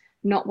was,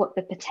 not what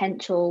the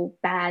potential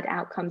bad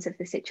outcomes of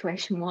the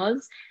situation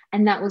was.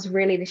 And that was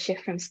really the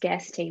shift from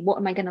scarcity. What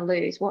am I going to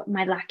lose? What am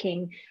I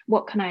lacking?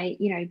 What can I,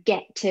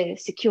 get to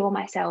secure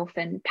myself?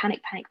 And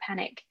panic, panic,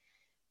 panic.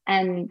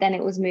 And then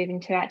it was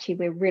moving to, actually,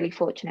 we're really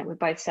fortunate. We're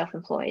both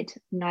self-employed.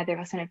 Neither of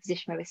us are in a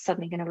position where we're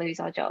suddenly going to lose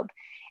our job.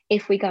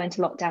 If we go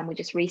into lockdown, we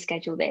just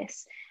reschedule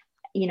this.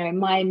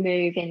 My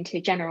move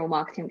into general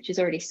marketing, which is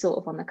already sort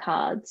of on the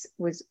cards,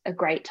 was a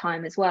great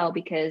time as well,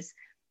 because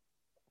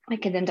I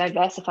could then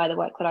diversify the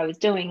work that I was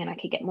doing and I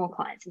could get more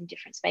clients in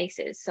different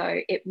spaces. So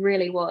it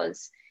really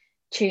was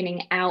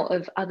tuning out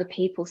of other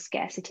people's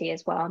scarcity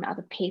as well, and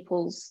other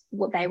people's,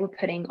 what they were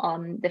putting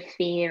on, the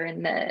fear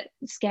and the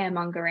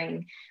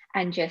scaremongering,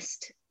 and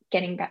just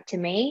getting back to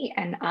me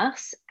and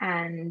us,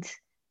 and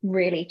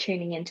really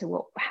tuning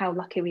into how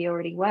lucky we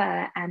already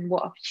were and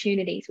what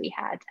opportunities we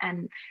had.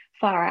 And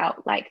far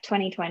out, like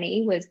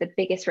 2020 was the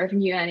biggest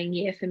revenue earning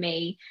year for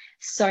me.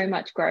 So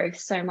much growth,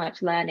 so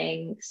much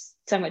learning,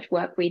 so much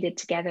work we did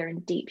together in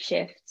deep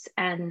shifts.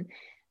 And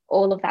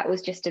all of that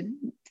was just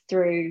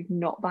through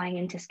not buying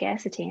into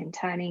scarcity and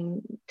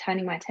turning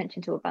my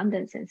attention to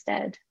abundance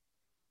instead.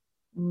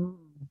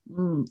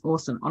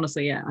 Awesome.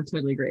 Honestly, yeah, I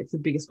totally agree. It's the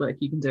biggest work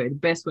you can do, the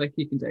best work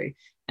you can do.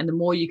 And the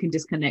more you can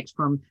disconnect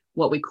from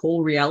what we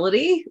call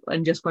reality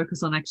and just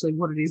focus on actually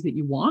what it is that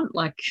you want,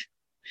 like,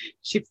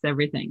 shifts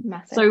everything.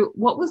 Massive. So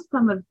what was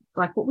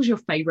what was your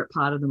favorite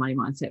part of the money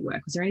mindset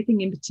work? Was there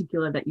anything in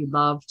particular that you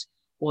loved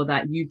or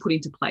that you put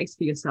into place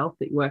for yourself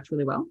that worked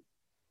really well?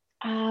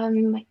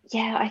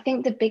 Yeah, I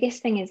think the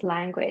biggest thing is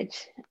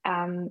language.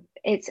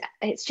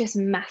 It's just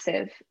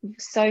massive,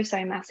 so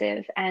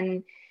massive.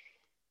 And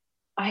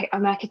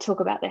I could talk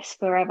about this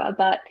forever,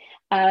 but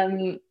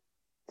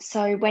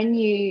so when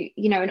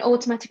an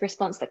automatic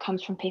response that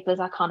comes from people is,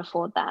 I can't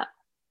afford that,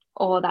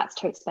 or that's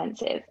too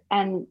expensive.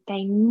 And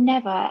they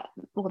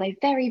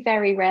very,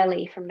 very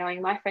rarely, from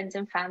knowing my friends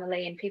and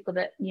family and people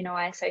that,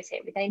 I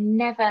associate with, they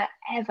never,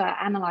 ever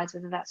analyze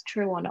whether that's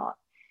true or not.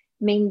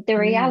 I mean, the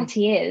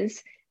reality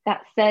is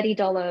that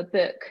 $30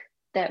 book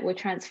that will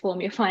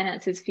transform your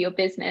finances for your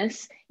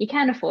business, you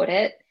can afford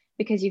it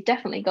because you've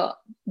definitely got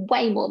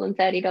way more than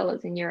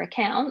 $30 in your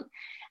account.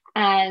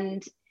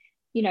 And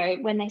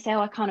when they say, oh,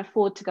 I can't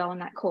afford to go on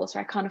that course, or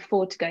I can't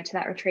afford to go to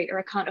that retreat, or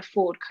I can't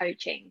afford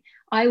coaching,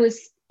 I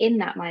was in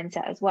that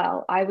mindset as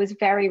well. I was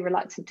very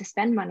reluctant to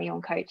spend money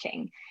on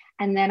coaching.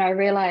 And then I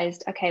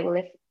realized, okay,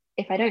 well,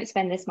 if I don't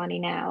spend this money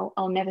now,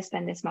 I'll never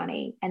spend this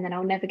money, and then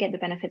I'll never get the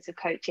benefits of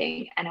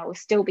coaching, and I will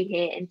still be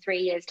here in 3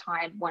 years'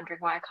 time wondering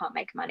why I can't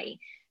make money,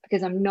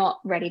 because I'm not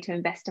ready to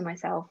invest in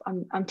myself.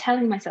 I'm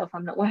telling myself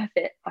I'm not worth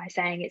it by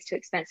saying it's too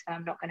expensive and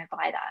I'm not going to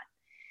buy that.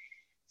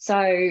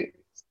 So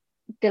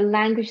the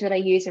language that I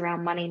use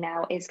around money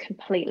now is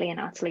completely and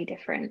utterly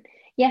different.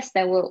 Yes,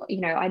 there will,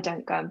 I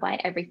don't go and buy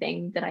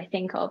everything that I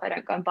think of. I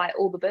don't go and buy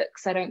all the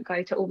books. I don't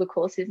go to all the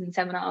courses and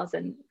seminars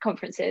and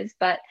conferences,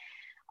 but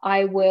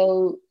I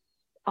will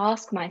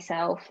ask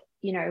myself,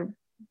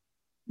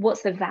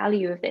 what's the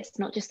value of this?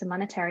 Not just the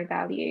monetary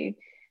value,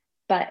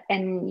 but,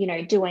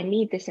 do I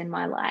need this in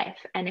my life?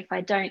 And if I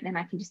don't, then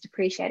I can just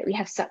appreciate it. We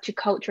have such a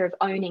culture of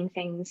owning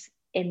things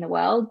in the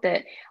world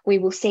that we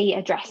will see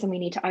a dress and we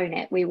need to own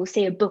it. We will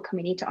see a book and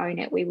we need to own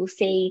it. We will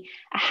see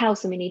a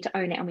house and we need to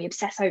own it. And we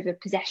obsess over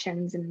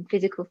possessions and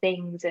physical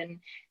things and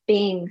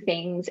being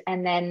things.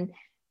 And then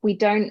we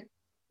don't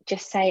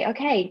just say,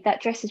 okay,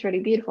 that dress is really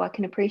beautiful, I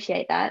can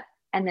appreciate that,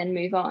 and then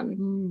move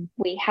on.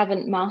 We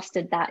haven't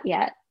mastered that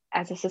yet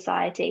as a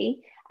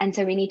society. And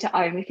so we need to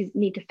own, we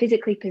need to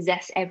physically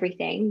possess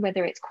everything,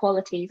 whether it's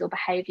qualities or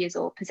behaviors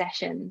or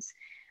possessions.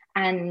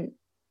 And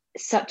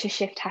such a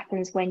shift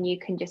happens when you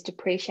can just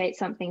appreciate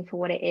something for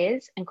what it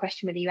is and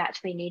question whether you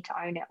actually need to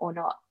own it or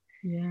not.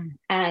 Yeah.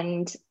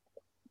 And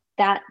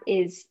that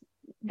is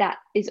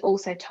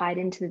also tied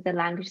into the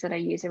language that I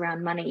use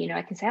around money.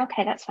 I can say,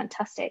 okay, that's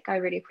fantastic, I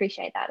really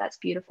appreciate that, that's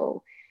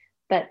beautiful,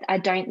 but I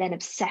don't then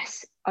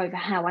obsess over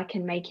how I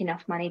can make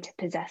enough money to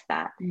possess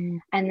that.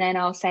 And then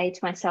I'll say to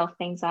myself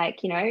things like,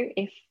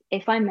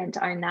 if I'm meant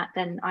to own that,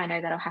 then I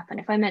know that'll happen.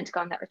 If I'm meant to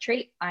go on that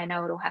retreat, I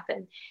know it'll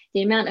happen.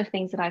 The amount of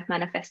things that I've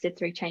manifested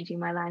through changing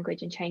my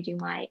language and changing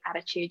my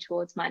attitude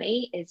towards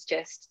money is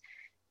just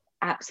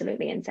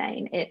absolutely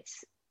insane.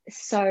 It's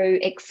so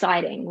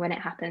exciting when it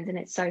happens, and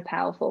it's so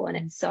powerful, and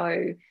it's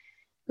so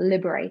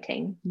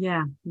liberating.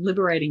 Yeah,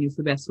 liberating is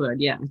the best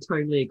word. Yeah, I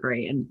totally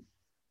agree. And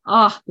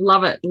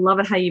love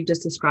it how you've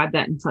just described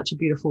that in such a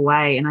beautiful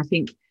way. And I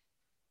think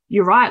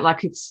you're right,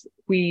 like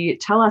we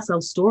tell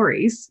ourselves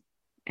stories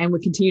and we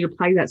continue to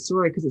play that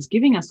story because it's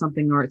giving us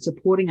something or it's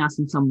supporting us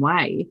in some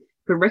way,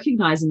 but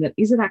recognizing that,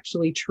 is it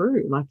actually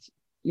true? Like,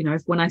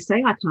 if when I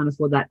say I can't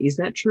afford that, is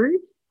that true?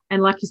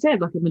 And like you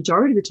said, like the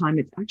majority of the time,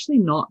 it's actually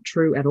not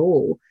true at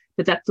all,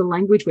 but that's the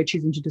language we're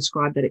choosing to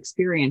describe that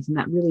experience. And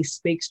that really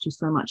speaks to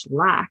so much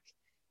lack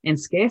and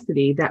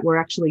scarcity that we're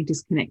actually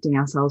disconnecting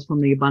ourselves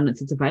from the abundance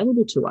that's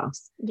available to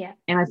us. Yeah.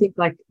 And I think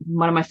like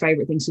one of my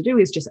favorite things to do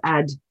is just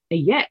add a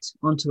yet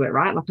onto it,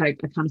 right? Like I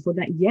can't afford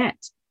that yet,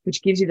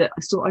 which gives you that,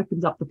 still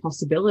opens up the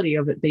possibility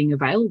of it being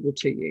available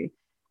to you.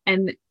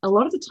 And a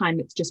lot of the time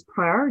it's just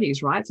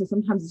priorities, right? So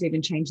sometimes it's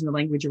even changing the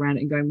language around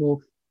it and going,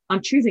 well,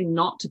 I'm choosing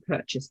not to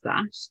purchase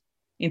that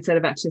instead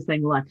of actually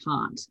saying, well, I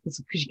can't,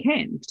 because you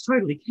can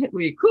totally can.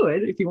 Well, you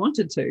could if you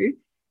wanted to.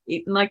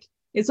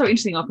 It's so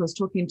interesting. I was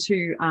talking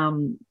to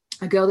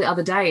a girl the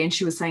other day, and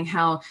she was saying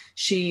how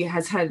she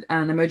has had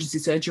an emergency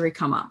surgery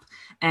come up,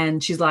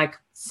 and she's like,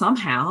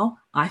 somehow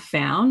I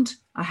found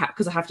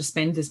because I have to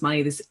spend this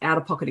money, this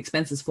out-of-pocket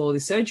expenses for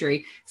this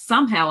surgery.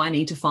 Somehow I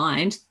need to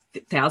find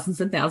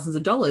thousands and thousands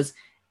of dollars,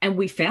 and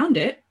we found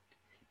it.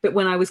 But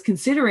when I was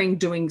considering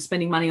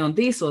spending money on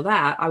this or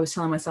that, I was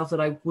telling myself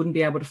that I wouldn't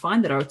be able to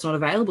find that, or it's not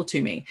available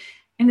to me.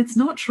 And it's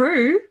not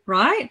true,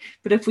 right?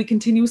 But if we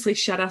continuously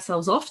shut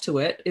ourselves off to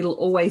it, it'll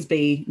always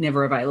be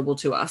never available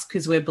to us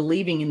because we're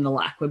believing in the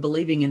lack, we're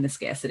believing in the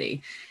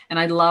scarcity. And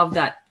I love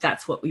that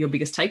that's what your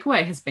biggest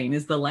takeaway has been,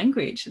 is the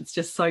language. It's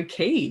just so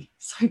key,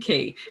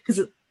 because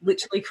it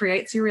literally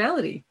creates your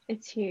reality.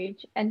 It's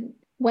huge. And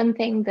one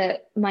thing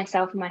that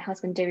myself and my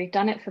husband do, we've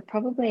done it for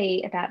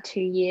probably about 2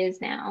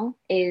 years now,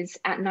 is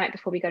at night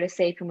before we go to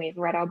sleep and we've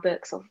read our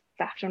books or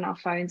faffed on our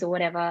phones or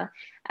whatever,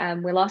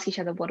 we'll ask each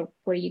other, what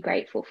are you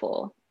grateful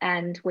for?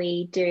 And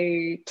we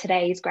do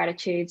today's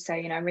gratitude. So,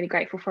 I'm really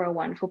grateful for a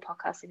wonderful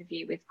podcast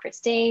interview with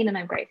Christine, and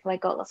I'm grateful I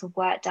got lots of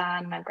work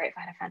done, and I'm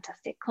grateful I had a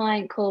fantastic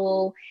client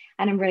call,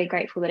 and I'm really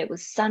grateful that it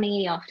was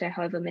sunny after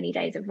however many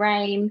days of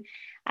rain.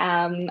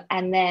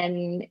 And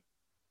then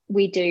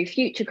we do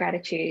future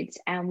gratitudes,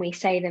 and we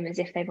say them as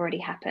if they've already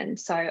happened.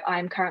 So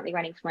I'm currently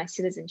running for my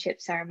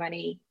citizenship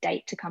ceremony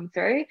date to come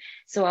through.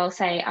 So I'll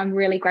say, I'm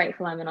really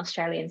grateful I'm an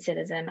Australian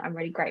citizen. I'm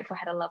really grateful I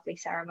had a lovely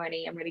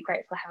ceremony. I'm really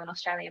grateful I have an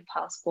Australian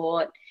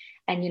passport.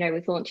 And,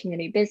 with launching a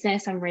new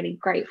business, I'm really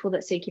grateful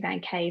that Suki Van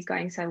K is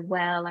going so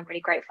well. I'm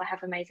really grateful I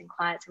have amazing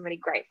clients. I'm really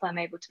grateful I'm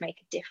able to make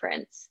a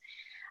difference.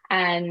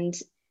 And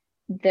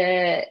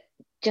the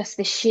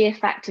sheer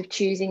fact of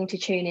choosing to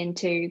tune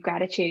into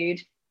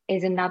gratitude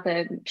is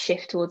another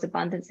shift towards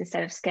abundance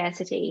instead of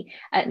scarcity.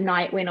 At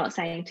night, we're not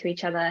saying to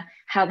each other,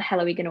 how the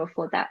hell are we going to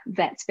afford that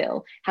vet's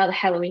bill? How the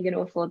hell are we going to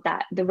afford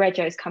that? The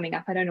rego's coming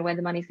up. I don't know where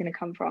the money's going to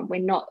come from.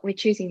 We're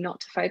choosing not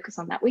to focus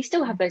on that. We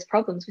still have those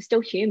problems. We're still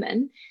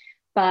human,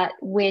 but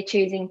we're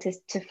choosing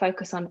to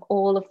focus on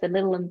all of the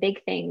little and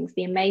big things,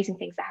 the amazing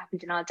things that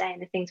happened in our day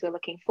and the things we're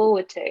looking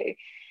forward to.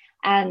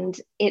 And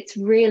it's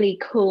really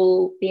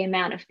cool the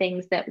amount of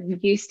things that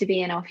used to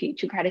be in our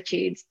future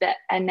gratitudes that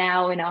are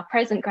now in our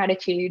present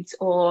gratitudes,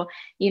 or,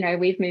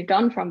 we've moved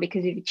on from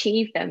because we've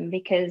achieved them,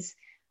 because,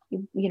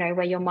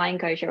 where your mind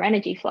goes, your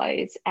energy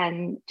flows.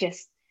 And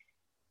just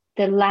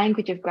the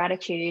language of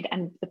gratitude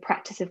and the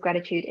practice of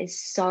gratitude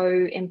is so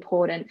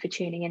important for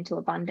tuning into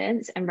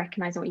abundance and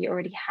recognizing what you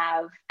already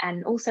have,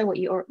 and also what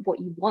you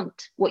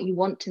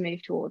want to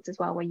move towards as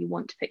well, where you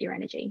want to put your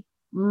energy.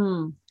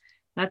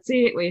 That's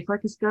it. Where your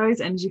focus goes,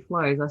 energy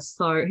flows.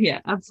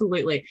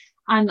 Absolutely.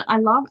 And I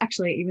love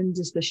actually even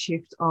just the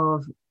shift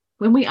of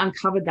when we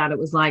uncovered that, it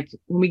was like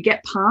when we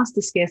get past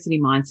the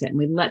scarcity mindset and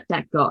we let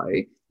that go,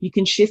 you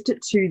can shift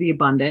it to the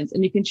abundance,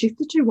 and you can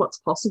shift it to what's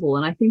possible.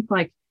 And I think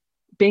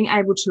being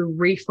able to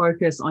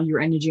refocus on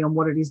your energy on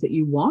what it is that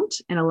you want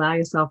and allow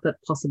yourself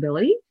that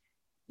possibility,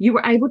 you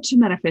were able to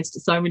manifest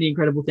so many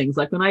incredible things.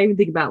 Like when I even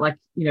think about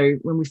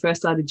when we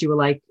first started, you were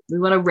like, we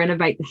want to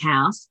renovate the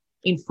house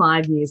in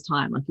 5 years'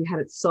 time. Like you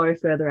had it so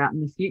further out in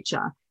the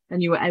future,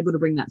 and you were able to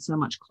bring that so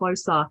much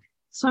closer.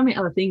 So many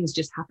other things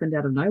just happened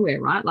out of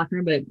nowhere, right? Like I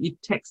remember you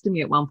texted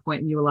me at one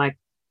point and you were like,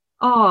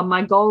 oh,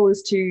 my goal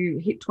is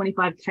to hit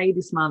 25K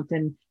this month,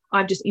 and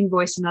I've just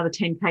invoiced another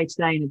 10K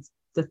today, and it's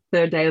the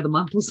third day of the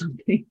month or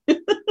something.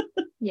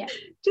 Yeah,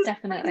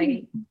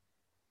 definitely.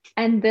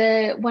 And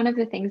one of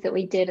the things that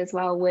we did as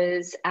well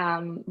was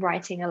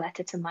writing a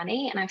letter to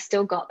money, and I've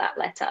still got that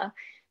letter,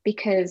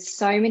 because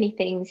so many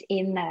things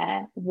in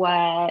there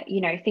were,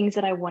 things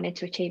that I wanted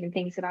to achieve and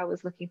things that I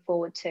was looking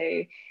forward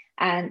to,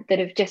 and that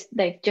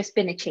they've just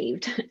been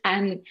achieved.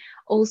 And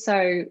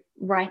also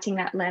writing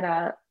that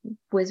letter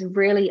was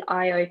really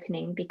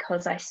eye-opening,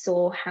 because I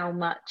saw how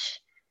much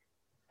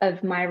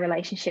of my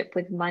relationship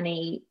with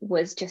money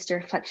was just a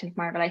reflection of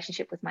my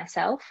relationship with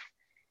myself.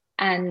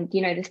 And,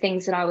 the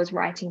things that I was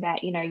writing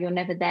about, you're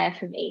never there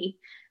for me.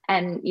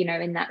 And,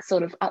 in that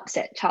sort of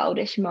upset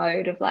childish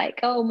mode of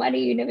like, oh,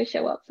 money, you never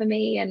show up for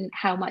me. And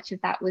how much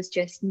of that was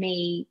just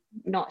me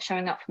not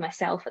showing up for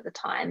myself at the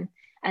time,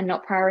 and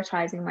not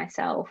prioritizing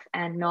myself,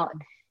 and not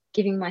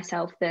giving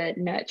myself the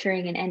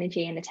nurturing and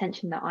energy and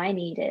attention that I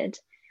needed.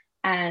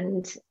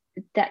 And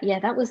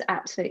that was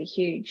absolutely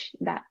huge,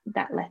 that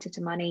letter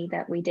to money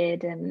that we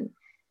did.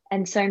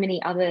 And so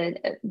many other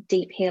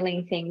deep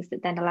healing things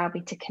that then allowed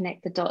me to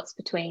connect the dots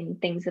between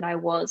things that I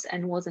was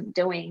and wasn't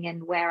doing,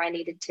 and where I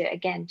needed to,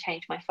 again,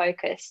 change my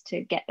focus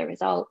to get the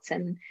results.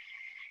 And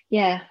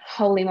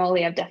holy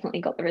moly, I've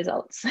definitely got the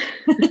results.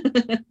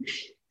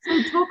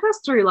 So talk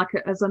us through,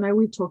 as I know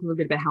we've talked a little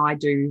bit about how I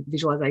do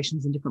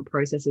visualizations and different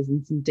processes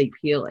and some deep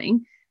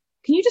healing.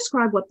 Can you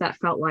describe what that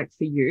felt like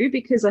for you?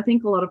 Because I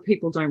think a lot of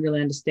people don't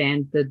really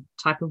understand the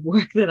type of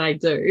work that I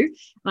do.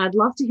 And I'd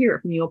love to hear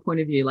it from your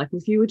point of view. Like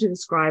if you were to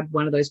describe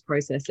one of those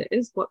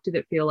processes, what did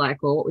it feel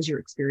like, or what was your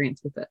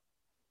experience with it?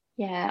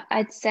 Yeah,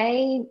 I'd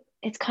say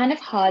it's kind of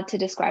hard to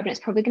describe, and it's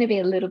probably going to be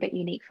a little bit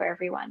unique for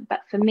everyone.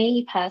 But for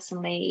me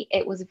personally,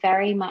 it was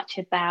very much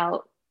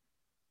about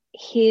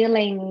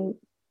healing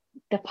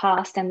the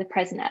past and the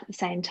present at the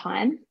same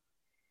time,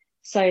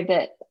 so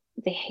that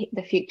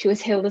the future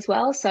was healed as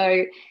well.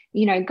 So,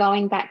 you know,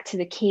 going back to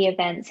the key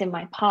events in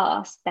my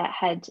past that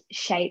had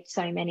shaped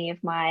so many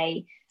of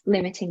my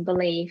limiting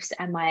beliefs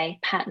and my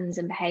patterns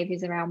and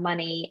behaviors around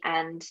money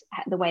and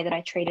the way that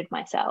I treated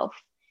myself.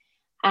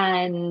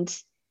 And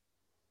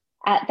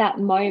at that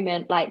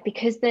moment, like,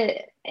 because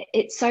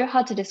it's so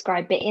hard to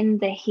describe, but in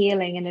the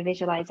healing and the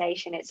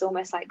visualization, it's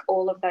almost like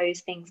all of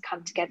those things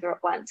come together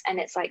at once, and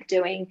it's like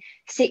doing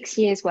 6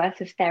 years worth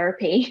of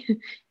therapy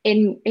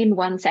in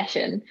one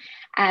session.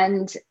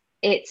 And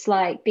it's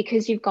like,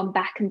 because you've gone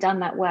back and done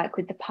that work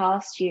with the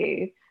past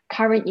you,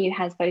 current you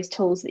has those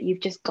tools that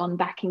you've just gone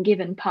back and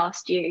given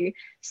past you,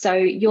 so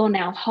you're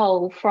now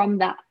whole from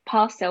that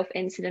past self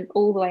incident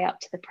all the way up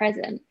to the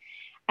present.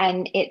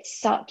 And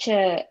it's such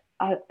a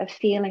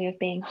feeling of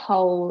being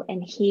whole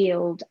and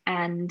healed.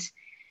 And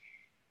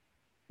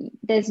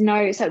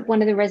so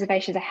one of the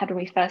reservations I had when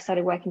we first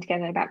started working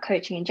together about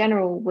coaching in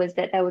general was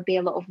that there would be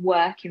a lot of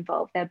work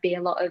involved. There'd be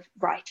a lot of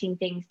writing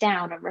things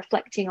down and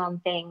reflecting on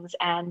things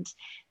and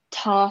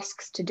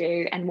tasks to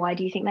do, and why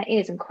do you think that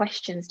is, and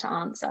questions to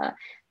answer.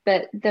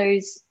 But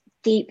those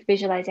deep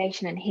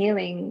visualization and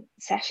healing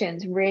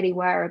sessions really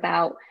were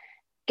about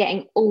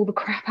getting all the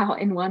crap out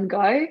in one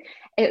go.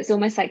 It's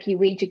almost like you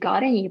weed your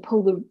garden and you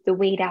pull the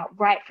weed out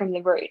right from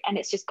the root, and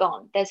it's just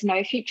gone. There's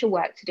no future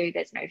work to do.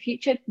 There's no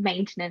future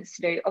maintenance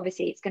to do.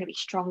 Obviously, it's going to be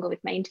stronger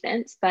with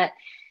maintenance, but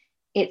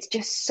it's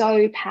just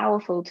so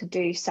powerful to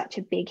do such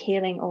a big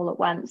healing all at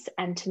once,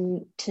 and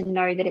to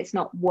know that it's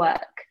not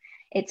work.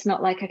 It's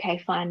not like, okay,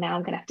 fine, now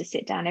I'm going to have to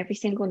sit down every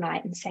single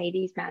night and say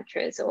these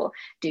mantras or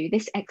do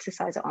this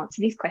exercise or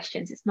answer these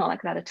questions. It's not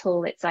like that at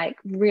all. It's like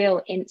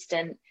real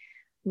instant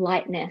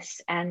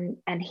lightness and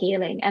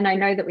healing. And I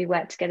know that we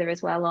worked together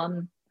as well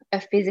on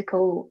a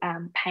physical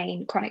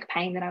chronic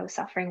pain that I was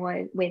suffering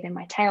with in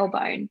my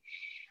tailbone.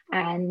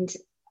 And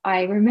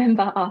I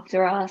remember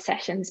after our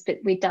sessions, but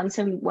we'd done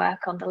some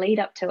work on the lead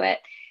up to it,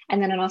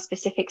 and then on our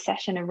specific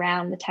session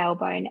around the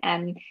tailbone.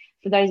 And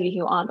for those of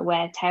you who aren't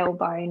aware,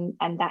 tailbone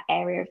and that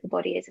area of the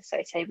body is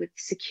associated with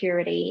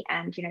security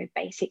and, you know,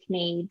 basic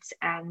needs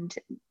and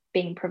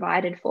being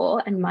provided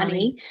for, and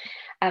money.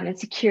 And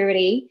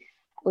security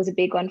was a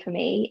big one for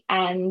me.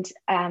 And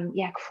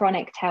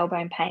chronic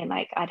tailbone pain.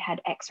 Like, I'd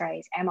had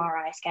x-rays,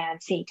 MRI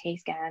scans, CT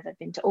scans, I've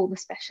been to all the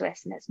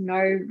specialists, and there's no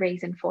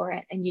reason for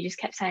it. And you just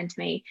kept saying to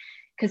me,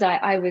 because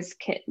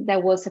there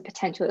was a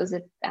potential, it was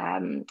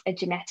a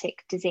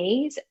genetic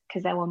disease,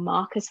 because there were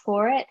markers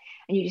for it.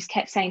 And you just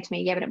kept saying to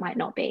me, yeah, but it might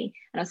not be.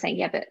 And I was saying,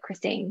 yeah, but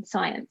Christine,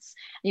 science.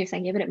 And you were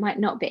saying, yeah, but it might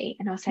not be.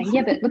 And I was saying,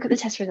 yeah, but look at the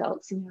test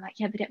results. And you're like,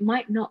 yeah, but it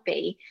might not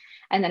be.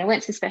 And then I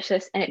went to the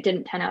specialist, and it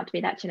didn't turn out to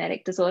be that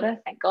genetic disorder,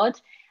 thank God.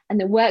 And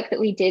the work that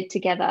we did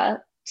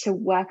together to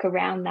work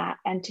around that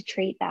and to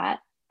treat that,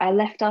 I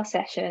left our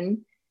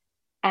session,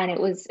 and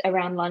it was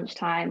around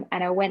lunchtime,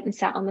 and I went and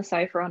sat on the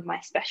sofa on my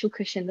special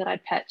cushion that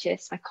I'd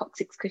purchased, my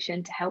coccyx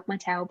cushion to help my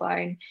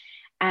tailbone.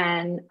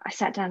 And I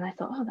sat down and I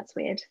thought, oh, that's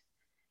weird.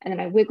 And then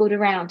I wiggled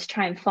around to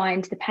try and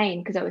find the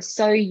pain, because I was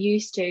so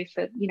used to,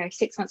 for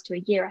 6 months to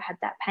a year, I had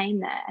that pain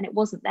there and it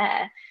wasn't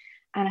there.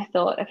 And I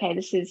thought, okay,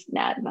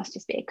 it must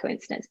just be a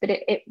coincidence. But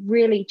it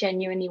really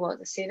genuinely was.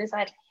 As soon as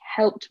I'd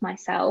helped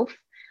myself,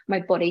 my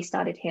body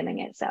started healing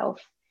itself.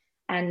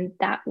 And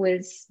that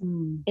was,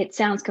 it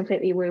sounds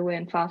completely woo-woo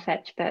and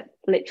far-fetched, but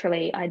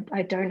literally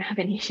I don't have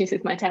any issues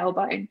with my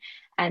tailbone.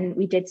 And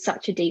we did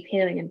such a deep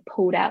healing and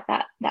pulled out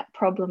that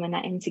problem and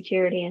that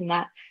insecurity and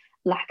that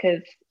lack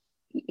of,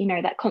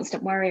 that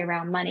constant worry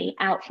around money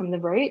out from the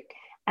root.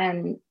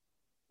 And,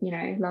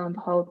 lo and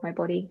behold, my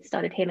body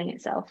started healing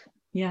itself.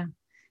 Yeah.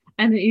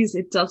 And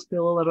it does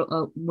feel a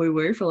little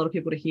woo-woo for a lot of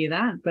people to hear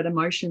that, but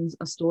emotions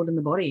are stored in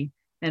the body.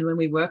 And when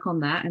we work on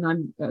that, and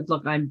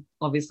I'm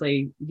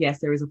obviously, yes,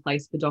 there is a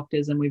place for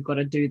doctors, and we've got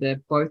to do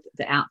both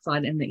the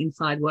outside and the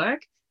inside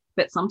work.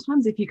 But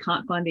sometimes if you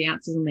can't find the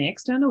answers on the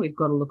external, we've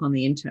got to look on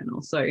the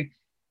internal. So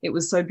it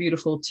was so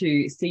beautiful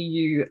to see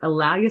you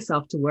allow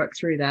yourself to work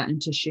through that and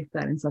to shift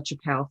that in such a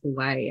powerful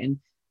way. And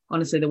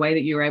honestly, the way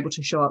that you were able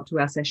to show up to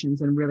our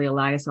sessions and really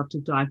allow yourself to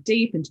dive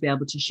deep and to be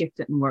able to shift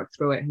it and work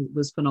through it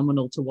was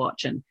phenomenal to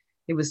watch. And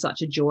it was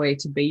such a joy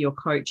to be your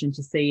coach and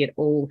to see it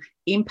all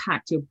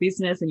impact your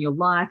business and your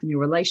life and your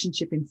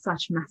relationship in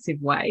such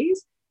massive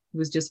ways. It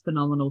was just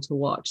phenomenal to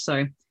watch.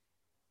 So do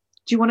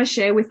you want to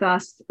share with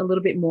us a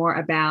little bit more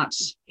about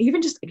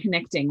even just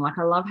connecting? Like,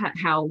 I love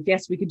how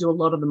yes, we could do a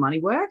lot of the money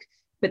work,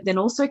 but then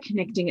also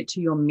connecting it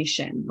to your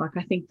mission. Like,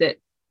 I think that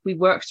we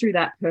worked through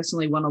that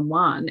personally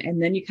one-on-one,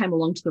 and then you came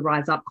along to the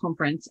Rise Up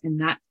conference,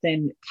 and that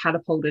then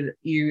catapulted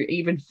you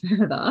even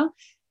further.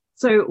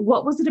 So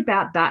what was it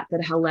about that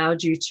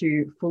allowed you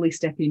to fully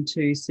step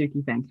into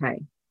Suki Van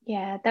K?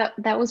 Yeah,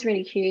 that was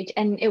really huge.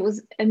 And it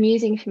was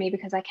amusing for me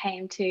because I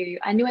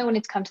knew I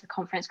wanted to come to the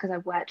conference because I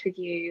worked with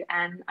you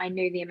and I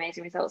knew the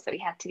amazing results that we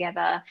had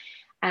together.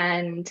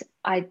 And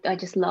I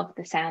just loved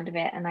the sound of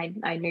it. And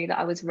I knew that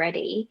I was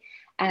ready.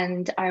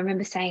 And I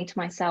remember saying to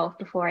myself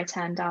before I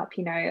turned up,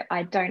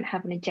 I don't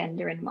have an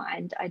agenda in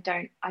mind.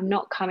 I'm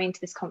not coming to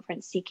this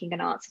conference seeking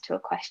an answer to a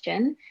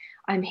question.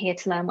 I'm here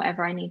to learn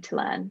whatever I need to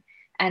learn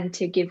and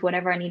to give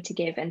whatever I need to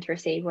give and to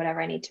receive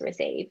whatever I need to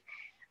receive.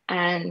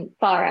 And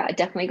far out, I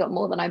definitely got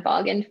more than I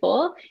bargained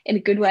for in a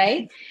good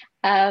way.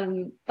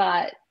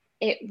 But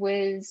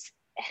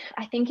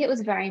I think it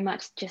was very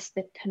much just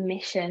the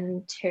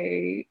permission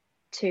to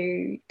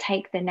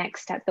take the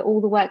next step. That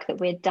all the work that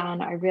we'd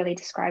done, I really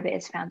describe it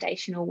as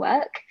foundational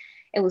work.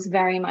 It was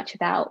very much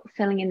about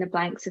filling in the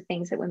blanks of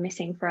things that were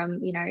missing from,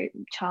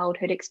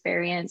 childhood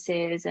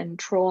experiences and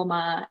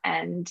trauma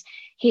and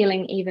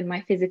healing even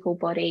my physical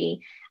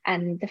body.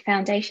 And the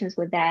foundations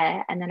were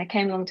there. And then I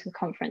came along to the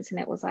conference and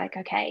it was like,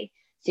 okay,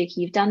 Suki,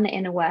 you've done the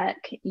inner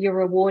work. Your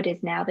reward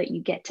is now that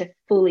you get to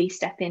fully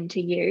step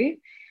into you.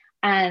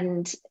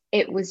 And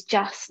it was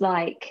just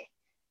like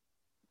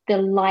the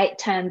light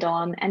turned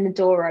on and the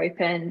door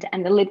opened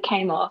and the lid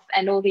came off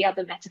and all the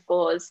other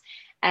metaphors.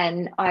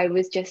 And I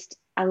was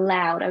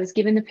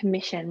given the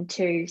permission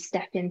to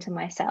step into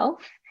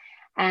myself.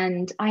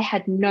 And I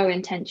had no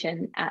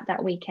intention at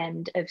that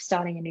weekend of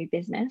starting a new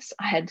business.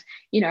 I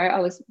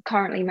was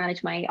currently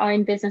managing my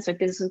own business. So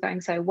business was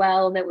going so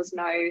well. There was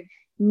no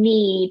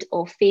need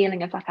or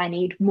feeling of like, I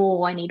need more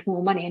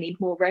money, I need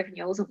more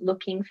revenue. I wasn't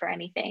looking for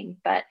anything,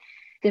 but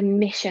the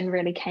mission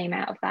really came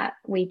out of that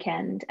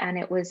weekend. And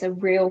it was a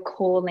real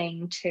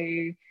calling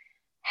to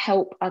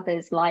help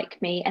others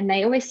like me. And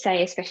they always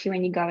say, especially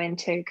when you go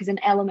into, because an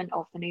element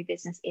of the new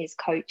business is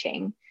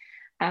coaching,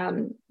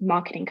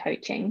 marketing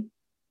coaching.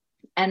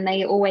 And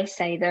they always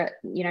say that,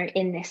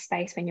 in this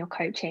space, when you're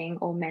coaching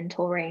or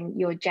mentoring,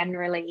 you're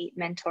generally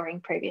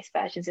mentoring previous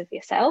versions of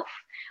yourself,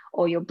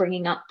 or you're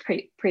bringing up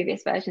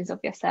previous versions of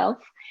yourself.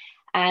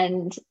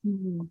 And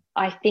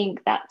I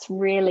think that's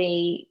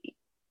really,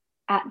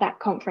 at that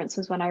conference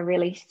was when I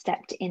really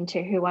stepped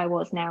into who I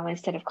was now,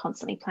 instead of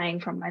constantly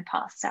playing from my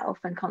past self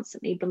and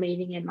constantly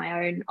believing in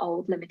my own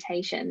old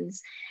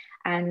limitations,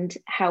 and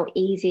how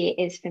easy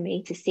it is for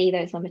me to see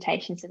those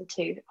limitations and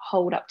to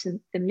hold up to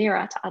the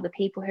mirror to other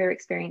people who are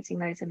experiencing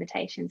those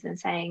limitations and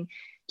saying,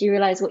 do you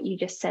realize what you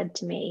just said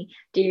to me?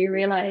 Do you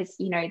realize,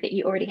 that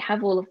you already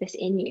have all of this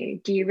in you?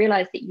 Do you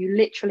realize that you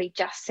literally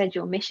just said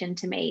your mission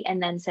to me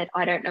and then said,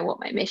 I don't know what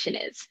my mission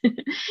is?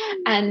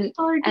 and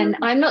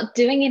I'm not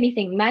doing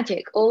anything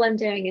magic. All I'm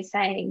doing is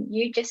saying,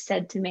 you just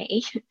said to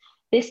me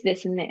this,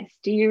 and this.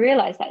 Do you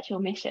realize that's your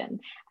mission?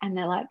 And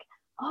they're like,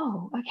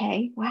 oh,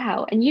 okay,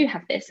 wow. And you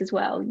have this as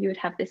well. You would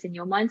have this in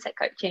your mindset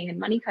coaching and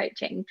money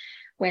coaching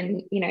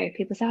when,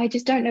 people say, I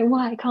just don't know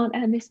why I can't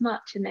earn this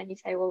much. And then you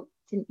say, well,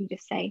 didn't you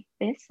just say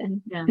this?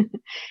 And yeah.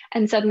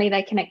 And suddenly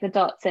they connect the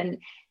dots, and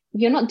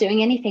you're not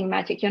doing anything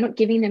magic. You're not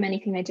giving them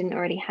anything they didn't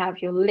already have.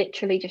 You're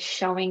literally just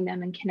showing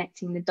them and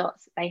connecting the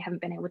dots that they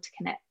haven't been able to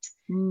connect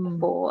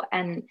before.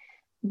 And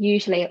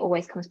usually it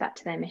always comes back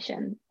to their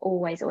mission,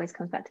 always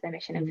comes back to their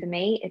mission. And for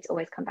me, it's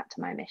always come back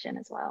to my mission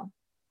as well.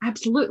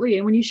 Absolutely.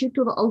 And when you shift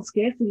all the old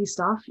scarcity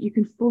stuff, you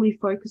can fully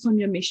focus on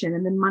your mission,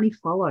 and then money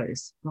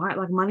follows, right?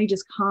 Like money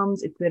just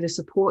comes. It's there to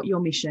support your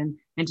mission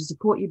and to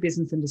support your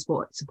business and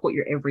to support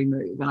your every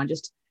move. And I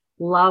just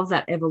love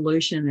that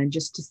evolution, and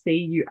just to see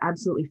you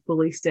absolutely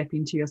fully step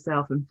into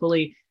yourself and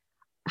fully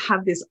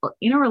have this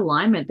inner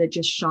alignment that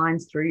just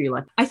shines through you.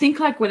 Like, I think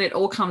like when it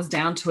all comes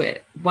down to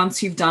it,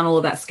 once you've done all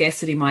of that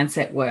scarcity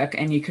mindset work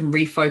and you can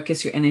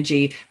refocus your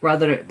energy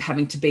rather than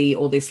having to be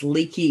all this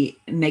leaky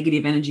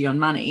negative energy on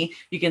money,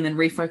 you can then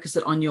refocus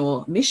it on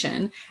your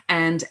mission,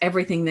 and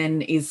everything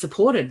then is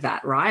supported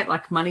that, right?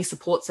 Like money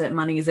supports it.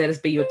 Money is there to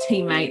be your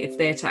teammate. It's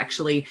there to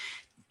actually,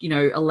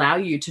 allow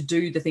you to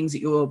do the things that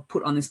you're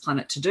put on this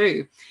planet to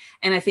do.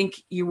 And I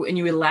think you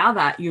allow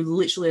that, you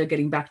literally are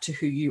getting back to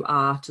who you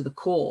are, to the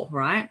core,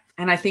 right?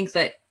 And I think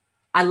that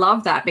I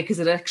love that because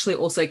it actually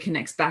also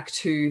connects back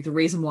to the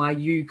reason why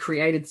you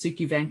created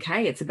Suki Van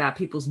K. It's about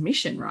people's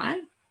mission,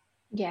 right?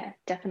 Yeah,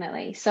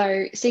 definitely. So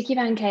Suki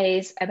Van K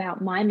is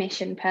about my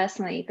mission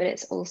personally, but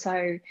it's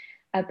also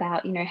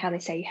about, how they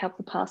say you help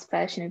the past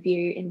version of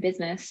you in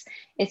business.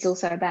 It's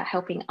also about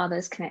helping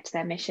others connect to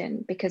their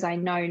mission, because I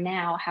know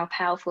now how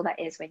powerful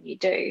that is when you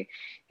do.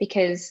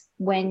 Because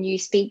when you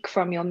speak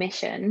from your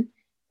mission,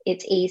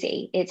 it's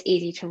easy. It's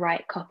easy to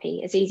write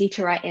copy. It's easy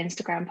to write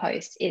Instagram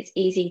posts. It's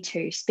easy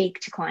to speak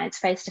to clients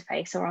face to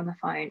face or on the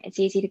phone. It's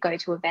easy to go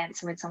to events,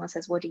 and when someone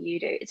says, what do you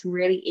do? It's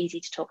really easy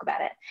to talk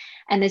about it.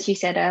 And as you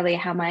said earlier,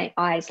 how my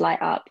eyes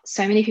light up.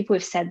 So many people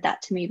have said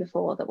that to me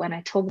before, that when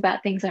I talk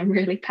about things I'm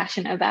really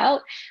passionate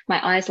about, my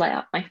eyes light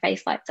up, my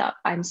face lights up.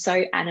 I'm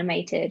so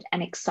animated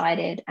and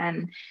excited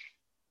and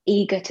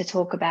eager to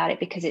talk about it,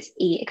 because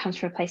it comes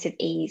from a place of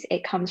ease.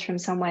 It comes from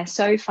somewhere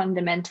so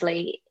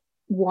fundamentally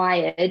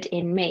wired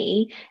in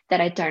me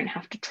that I don't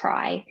have to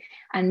try.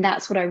 And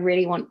that's what I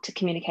really want to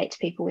communicate to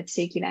people with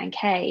Suki Van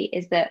K,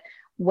 is that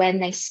when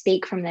they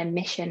speak from their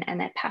mission and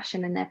their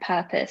passion and their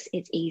purpose,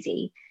 it's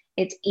easy.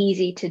 It's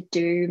easy to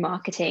do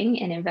marketing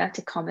in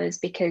inverted commas,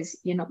 because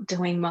you're not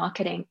doing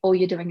marketing. All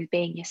you're doing is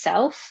being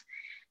yourself.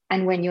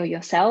 And when you're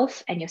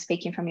yourself and you're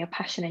speaking from your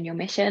passion and your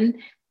mission,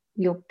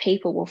 your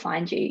people will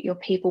find you. Your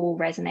people will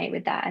resonate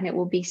with that. And it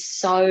will be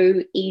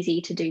so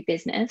easy to do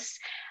business.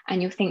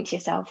 And you'll think to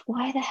yourself,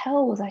 why the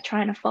hell was I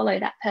trying to follow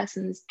that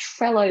person's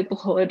Trello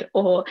board,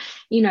 or,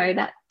 you know,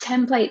 that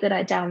template that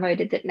I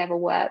downloaded that never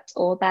worked,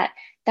 or that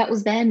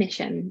was their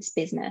mission's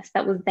business.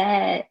 That was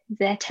their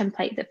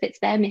template that fits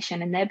their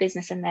mission and their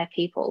business and their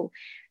people.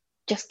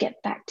 Just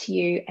get back to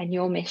you and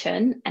your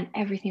mission, and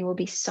everything will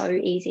be so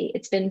easy.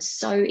 It's been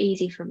so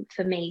easy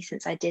for me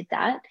since I did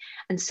that,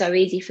 and so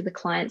easy for the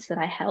clients that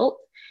I help.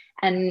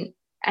 And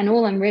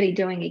all I'm really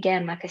doing,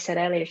 again, like I said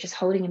earlier, is just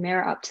holding a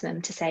mirror up to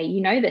them to say,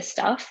 you know this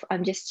stuff.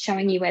 I'm just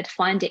showing you where to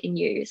find it in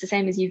you. It's the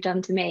same as you've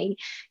done to me.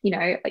 You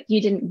know,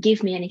 you didn't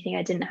give me anything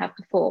I didn't have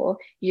before.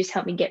 You just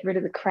helped me get rid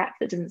of the crap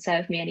that doesn't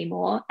serve me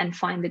anymore and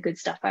find the good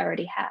stuff I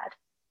already had.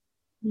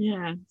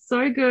 Yeah,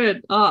 so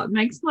good. Oh, it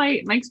makes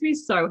me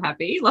so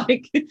happy,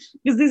 like, because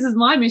this is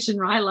my mission,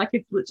 right? Like,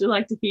 it's literally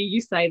like to hear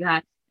you say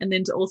that, and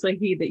then to also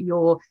hear that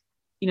you're,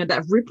 you know,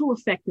 that ripple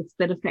effect that's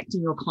then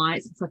affecting your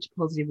clients in such a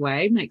positive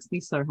way makes me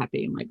so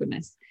happy. My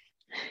goodness.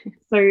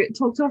 So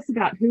talk to us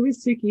about, who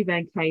is Suki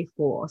Van K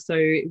for? So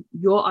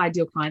your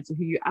ideal clients, or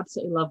who you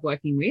absolutely love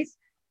working with,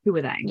 who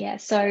are they? Yeah,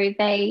 so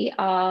they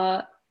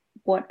are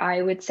what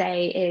I would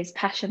say is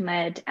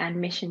passion-led and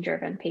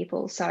mission-driven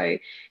people. So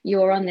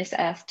you're on this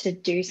earth to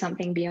do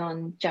something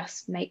beyond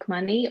just make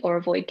money or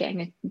avoid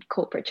getting a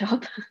corporate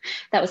job.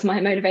 That was my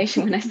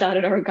motivation when I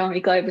started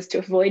Origami Globe, was to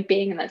avoid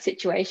being in that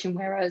situation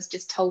where I was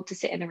just told to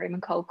sit in a room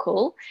and cold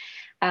call.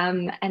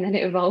 And then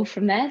it evolved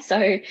from there.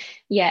 So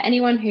yeah,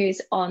 anyone who's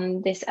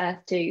on this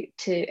earth to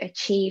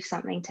achieve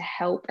something, to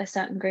help a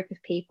certain group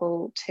of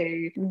people,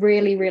 to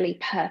really, really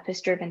purpose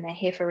driven. They're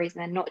here for a reason.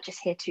 They're not just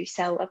here to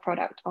sell a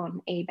product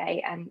on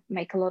eBay and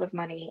make a lot of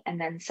money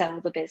and then sell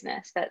the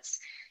business. That's,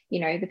 you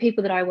know, the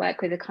people that I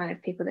work with are kind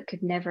of people that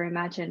could never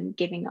imagine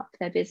giving up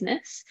their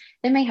business.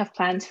 They may have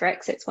plans for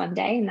exits one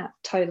day, and that's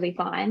totally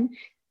fine,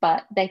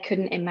 but they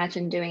couldn't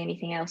imagine doing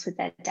anything else with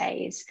their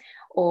days.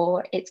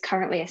 Or it's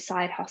currently a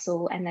side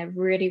hustle and they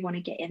really want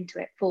to get into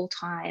it full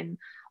time,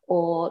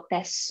 or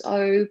they're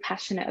so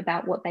passionate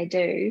about what they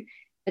do,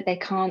 but they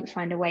can't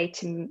find a way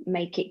to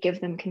make it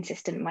give them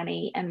consistent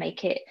money and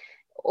make it,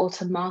 or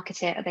to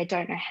market it, or they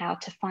don't know how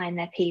to find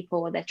their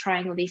people, or they're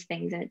trying all these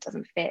things and it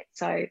doesn't fit.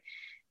 So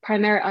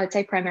I would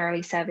say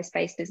primarily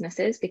service-based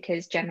businesses,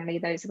 because generally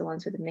those are the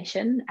ones with a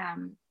mission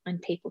and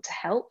people to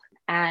help.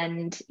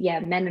 And yeah,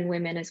 men and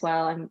women as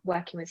well. I'm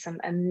working with some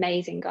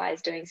amazing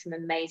guys doing some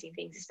amazing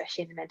things,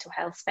 especially in the mental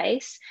health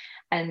space.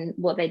 And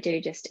what they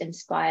do just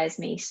inspires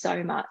me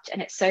so much.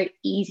 And it's so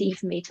easy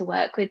for me to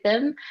work with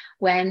them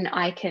when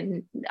I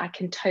can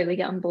totally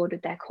get on board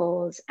with their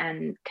cause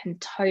and can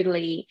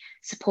totally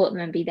support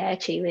them and be their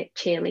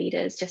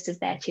cheerleaders, just as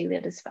they're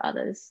cheerleaders for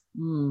others.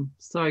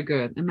 So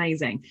good.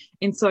 Amazing.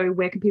 And so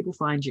where can people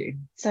find you?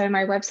 So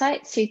my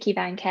website, Suki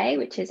Van K,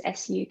 which is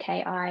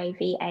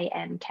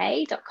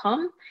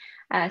SUKIVANK.com.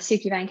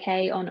 Suki Van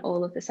K on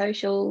all of the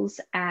socials,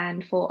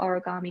 and for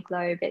Origami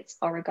Globe it's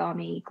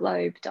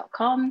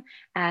origamiglobe.com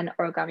and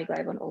Origami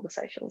Globe on all the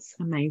socials.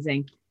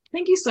 Amazing.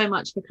 Thank you so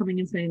much for coming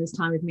and spending this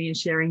time with me and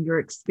sharing your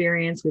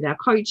experience with our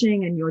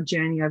coaching and your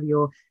journey over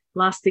your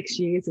last 6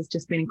 years. It's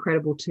just been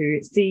incredible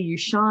to see you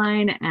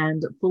shine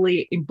and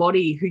fully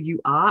embody who you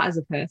are as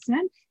a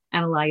person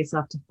and allow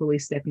yourself to fully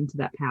step into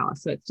that power.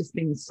 So it's just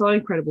been so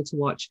incredible to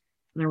watch,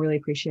 and I really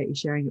appreciate you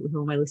sharing it with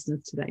all my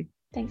listeners today.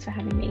 Thanks for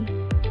having me.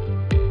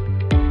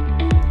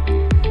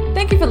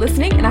 Thank you for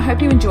listening, and I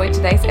hope you enjoyed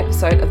today's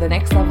episode of the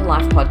Next Level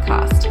Life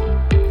podcast.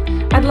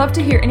 I'd love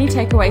to hear any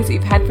takeaways that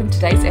you've had from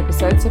today's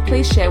episode, so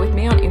please share with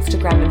me on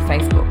Instagram and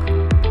Facebook.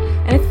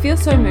 And if you feel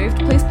so moved,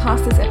 please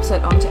pass this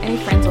episode on to any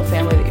friends or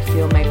family that you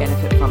feel may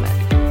benefit from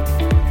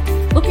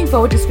it. Looking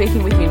forward to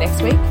speaking with you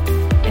next week,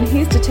 and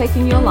here's to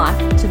taking your life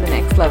to the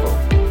next level.